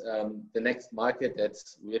 But the next market that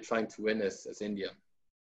we are trying to win is India.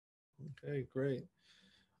 Okay, great.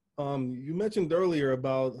 You mentioned earlier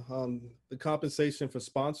about the compensation for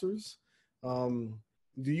sponsors.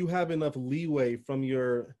 Do you have enough leeway from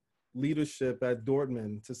your leadership at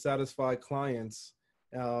Dortmund to satisfy clients,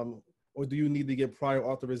 or do you need to get prior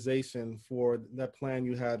authorization for that plan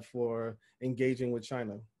you had for engaging with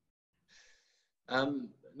China?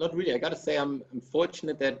 Not really. I got to say, I'm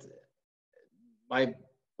fortunate that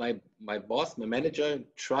my boss, my manager,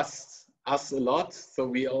 trusts us a lot. So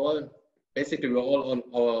we're all on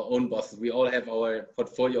our own bosses. We all have our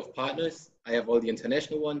portfolio of partners. I have all the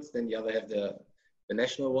international ones, then the other have the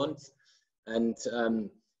national ones. And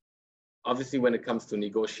obviously when it comes to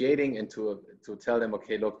negotiating and to tell them,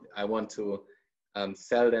 okay, look, I want to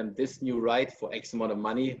sell them this new right for X amount of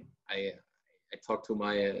money, I talk to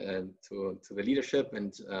my to the leadership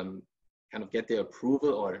and kind of get their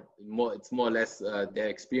approval, or it's more or less their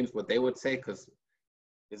experience, what they would say, because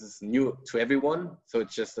this is new to everyone. So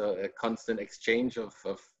it's just a constant exchange of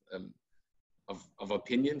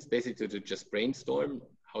opinions, basically, to just brainstorm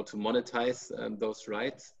how to monetize those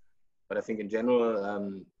rights. But I think in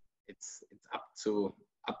general, it's up to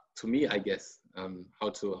me, I guess, how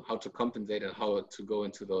to compensate and how to go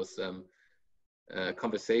into those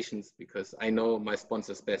conversations, because I know my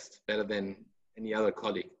sponsors better than any other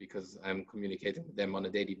colleague, because I'm communicating with them on a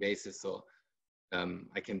daily basis. So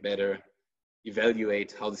I can better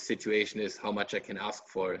evaluate how the situation is, how much I can ask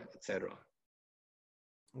for, etc.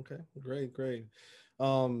 Okay, great.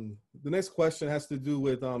 The next question has to do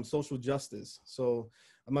with social justice. So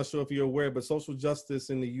I'm not sure if you're aware, but social justice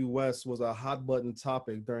in the US was a hot button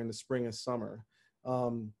topic during the spring and summer.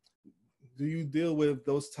 Do you deal with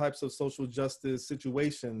those types of social justice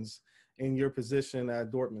situations in your position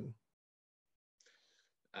at Dortmund?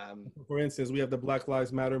 For instance, we have the Black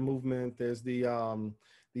Lives Matter movement. There's the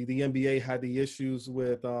NBA had the issues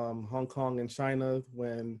with Hong Kong and China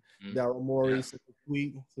when Daryl Morey sent a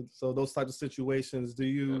tweet. So those types of situations, do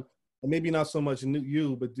you, and maybe not so much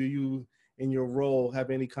you, but do you in your role have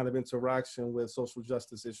any kind of interaction with social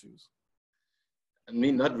justice issues? I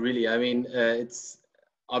mean, not really. I mean, it's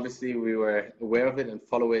obviously we were aware of it and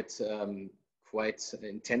follow it quite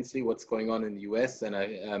intensely, what's going on in the US.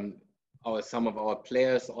 And some of our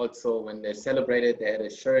players also, when they celebrated, they had a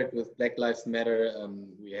shirt with Black Lives Matter.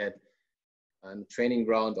 We had a training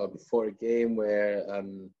ground or before a game where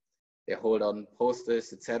they hold on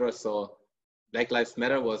posters, etc. So Black Lives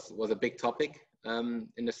Matter was a big topic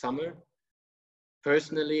in the summer.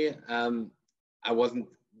 Personally, I wasn't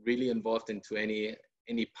really involved into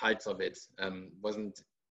any parts of it.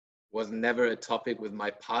 Was never a topic with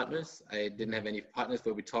my partners. I didn't have any partners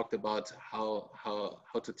where we talked about how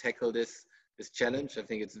to tackle this challenge. I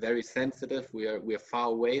think it's very sensitive. We are far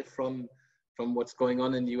away from what's going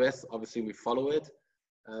on in the US. Obviously, we follow it,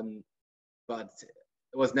 but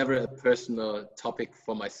it was never a personal topic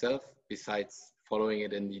for myself. Besides following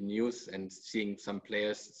it in the news and seeing some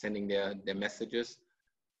players sending their messages.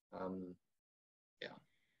 Yeah.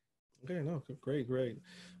 Okay. No. Great.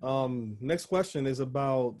 Next question is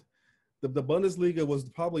about. The Bundesliga was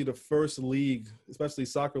probably the first league, especially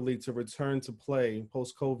soccer league, to return to play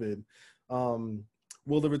post-COVID.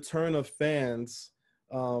 Will the return of fans,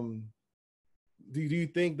 do you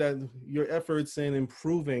think that your efforts in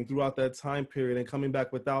improving throughout that time period and coming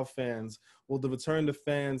back without fans, will the return of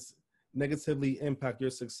fans negatively impact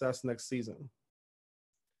your success next season?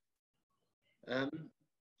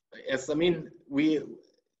 Yes, I mean,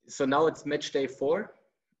 so now it's match day 4.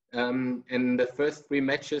 In the first 3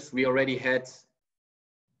 matches, we already had,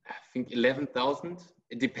 I think, 11,000.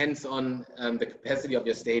 It depends on the capacity of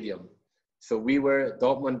your stadium. So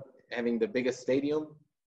Dortmund having the biggest stadium,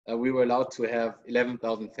 we were allowed to have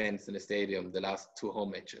 11,000 fans in the stadium the last 2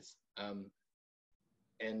 home matches.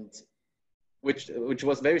 And which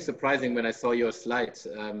was very surprising when I saw your slide.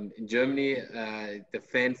 In Germany, the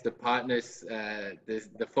fans, the partners,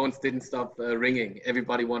 the phones didn't stop ringing.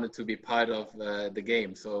 Everybody wanted to be part of the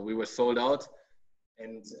game. So we were sold out.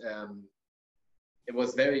 And it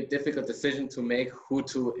was a very difficult decision to make who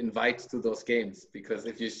to invite to those games. Because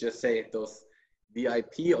if you just say those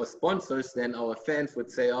VIP or sponsors, then our fans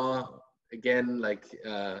would say, oh, again, like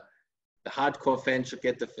hardcore fans should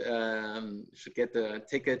get the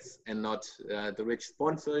tickets and not the rich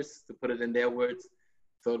sponsors, to put it in their words.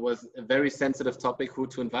 So it was a very sensitive topic who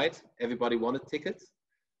to invite. Everybody wanted tickets.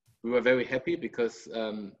 We were very happy because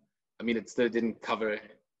I mean, it still didn't cover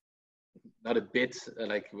not a bit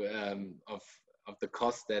of the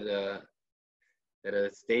cost that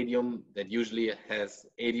a stadium that usually has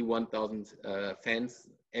 81,000 fans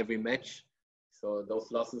every match. So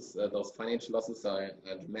those losses, those financial losses are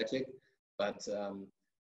dramatic. But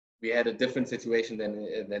we had a different situation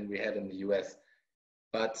than we had in the US.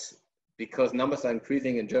 But because numbers are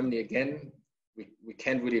increasing in Germany again, we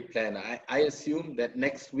can't really plan. I assume that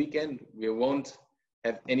next weekend we won't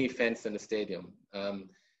have any fans in the stadium.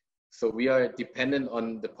 So we are dependent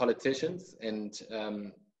on the politicians. And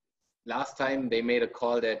last time they made a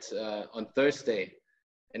call that on Thursday,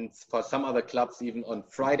 and for some other clubs even on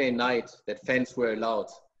Friday night, that fans were allowed.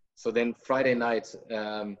 So then Friday night,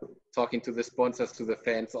 talking to the sponsors, to the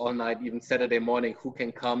fans all night, even Saturday morning, who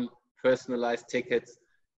can come, personalized tickets.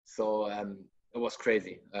 So it was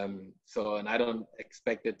crazy. And I don't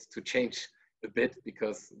expect it to change a bit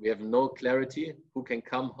because we have no clarity who can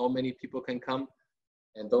come, how many people can come.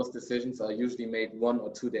 And those decisions are usually made 1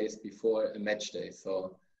 or 2 days before a match day.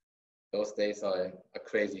 So those days are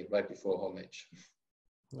crazy right before home match.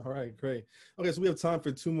 All right, great. Okay, so we have time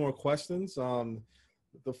for 2 more questions.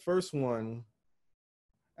 The first one,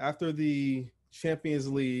 after the Champions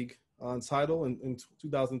League title in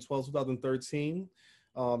 2012, 2013,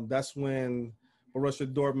 that's when Borussia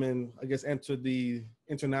Dortmund, I guess, entered the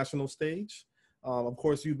international stage. Of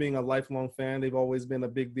course, you being a lifelong fan, they've always been a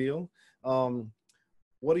big deal.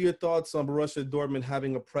 What are your thoughts on Borussia Dortmund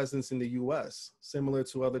having a presence in the U.S., similar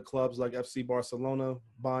to other clubs like FC Barcelona,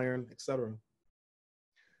 Bayern, etc.?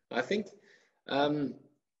 I think Dortmund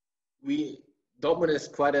is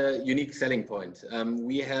quite a unique selling point.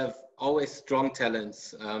 We have always strong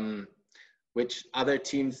talents, which other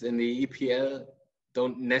teams in the EPL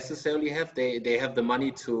don't necessarily have. They have the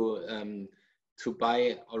money to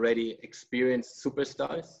buy already experienced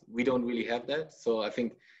superstars. We don't really have that. So I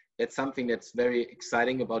think that's something that's very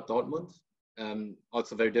exciting about Dortmund.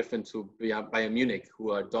 Also very different to Bayern Munich,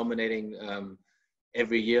 who are dominating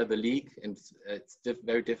every year the league, and it's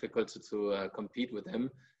very difficult to compete with them.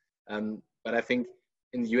 But I think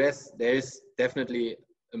in the US, there is definitely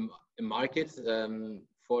a market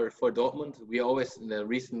for Dortmund. We always, in the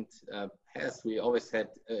recent past, we always had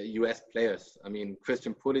US players. I mean,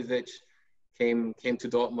 Christian Pulisic came to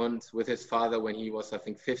Dortmund with his father when he was, I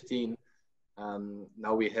think, 15.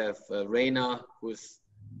 Now we have Reina, who's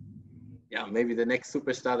maybe the next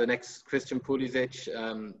superstar, the next Christian Pulisic.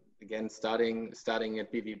 Again, starting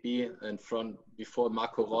at BVB and before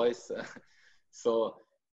Marco Reus. So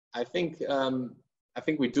I think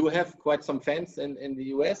we do have quite some fans in the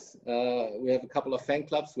US. We have a couple of fan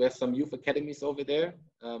clubs. We have some youth academies over there.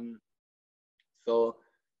 So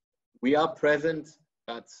we are present,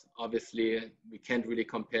 but obviously we can't really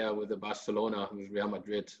compare with the Barcelona, with Real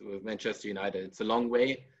Madrid, with Manchester United. It's a long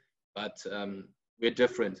way, but we're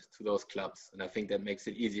different to those clubs. And I think that makes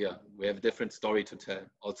it easier. We have a different story to tell,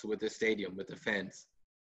 also with the stadium, with the fans.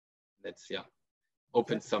 That's,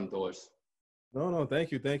 opens some doors. No,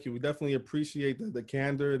 thank you. We definitely appreciate the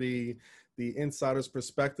candor, the insider's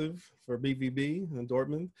perspective for BVB and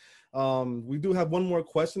Dortmund. We do have one more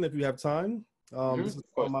question if you have time. This is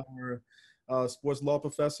from our sports law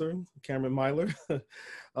professor, Cameron Myler.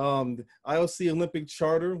 IOC Olympic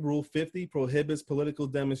Charter, Rule 50, prohibits political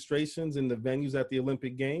demonstrations in the venues at the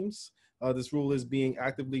Olympic Games. This rule is being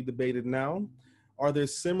actively debated now. Are there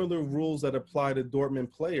similar rules that apply to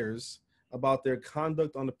Dortmund players about their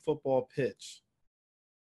conduct on the football pitch?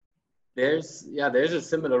 There's a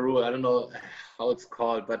similar rule. I don't know how it's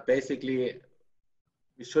called, but basically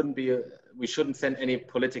we shouldn't send any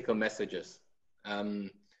political messages.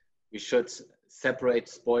 We should separate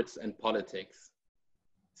sports and politics.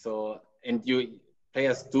 So, and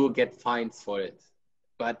players do get fines for it,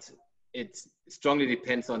 but it strongly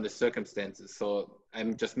depends on the circumstances. So I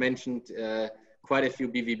just mentioned quite a few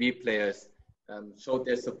BVB players showed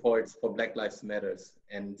their support for Black Lives Matters,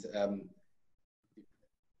 and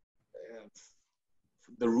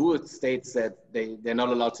the rule states that they're not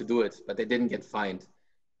allowed to do it, but they didn't get fined.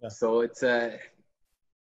 Yeah. So it's a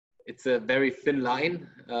very thin line.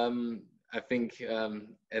 I think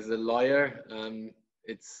as a lawyer,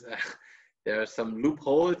 there are some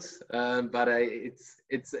loopholes, but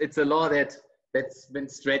it's a law that's been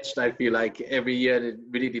stretched. I feel like every year. It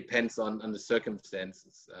really depends on the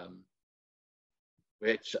circumstances,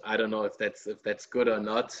 which I don't know if that's good or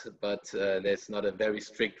not. But there's not a very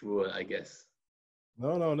strict rule, I guess.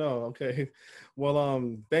 No, no, no. Okay.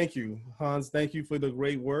 Well, thank you, Hans. Thank you for the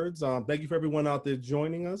great words. Thank you for everyone out there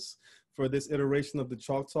joining us for this iteration of the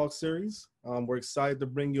Chalk Talk series. We're excited to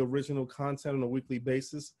bring you original content on a weekly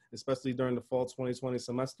basis, especially during the fall 2020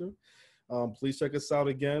 semester. Please check us out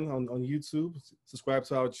again on YouTube. Subscribe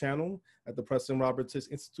to our channel at the Preston Robert Tisch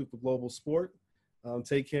Institute for Global Sport.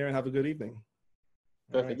 Take care and have a good evening.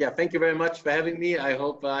 Perfect. Yeah, thank you very much for having me. I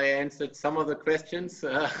hope I answered some of the questions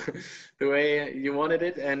the way you wanted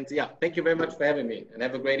it. And yeah, thank you very much for having me and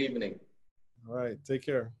have a great evening. All right. Take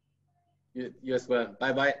care. You as well.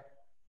 Bye-bye.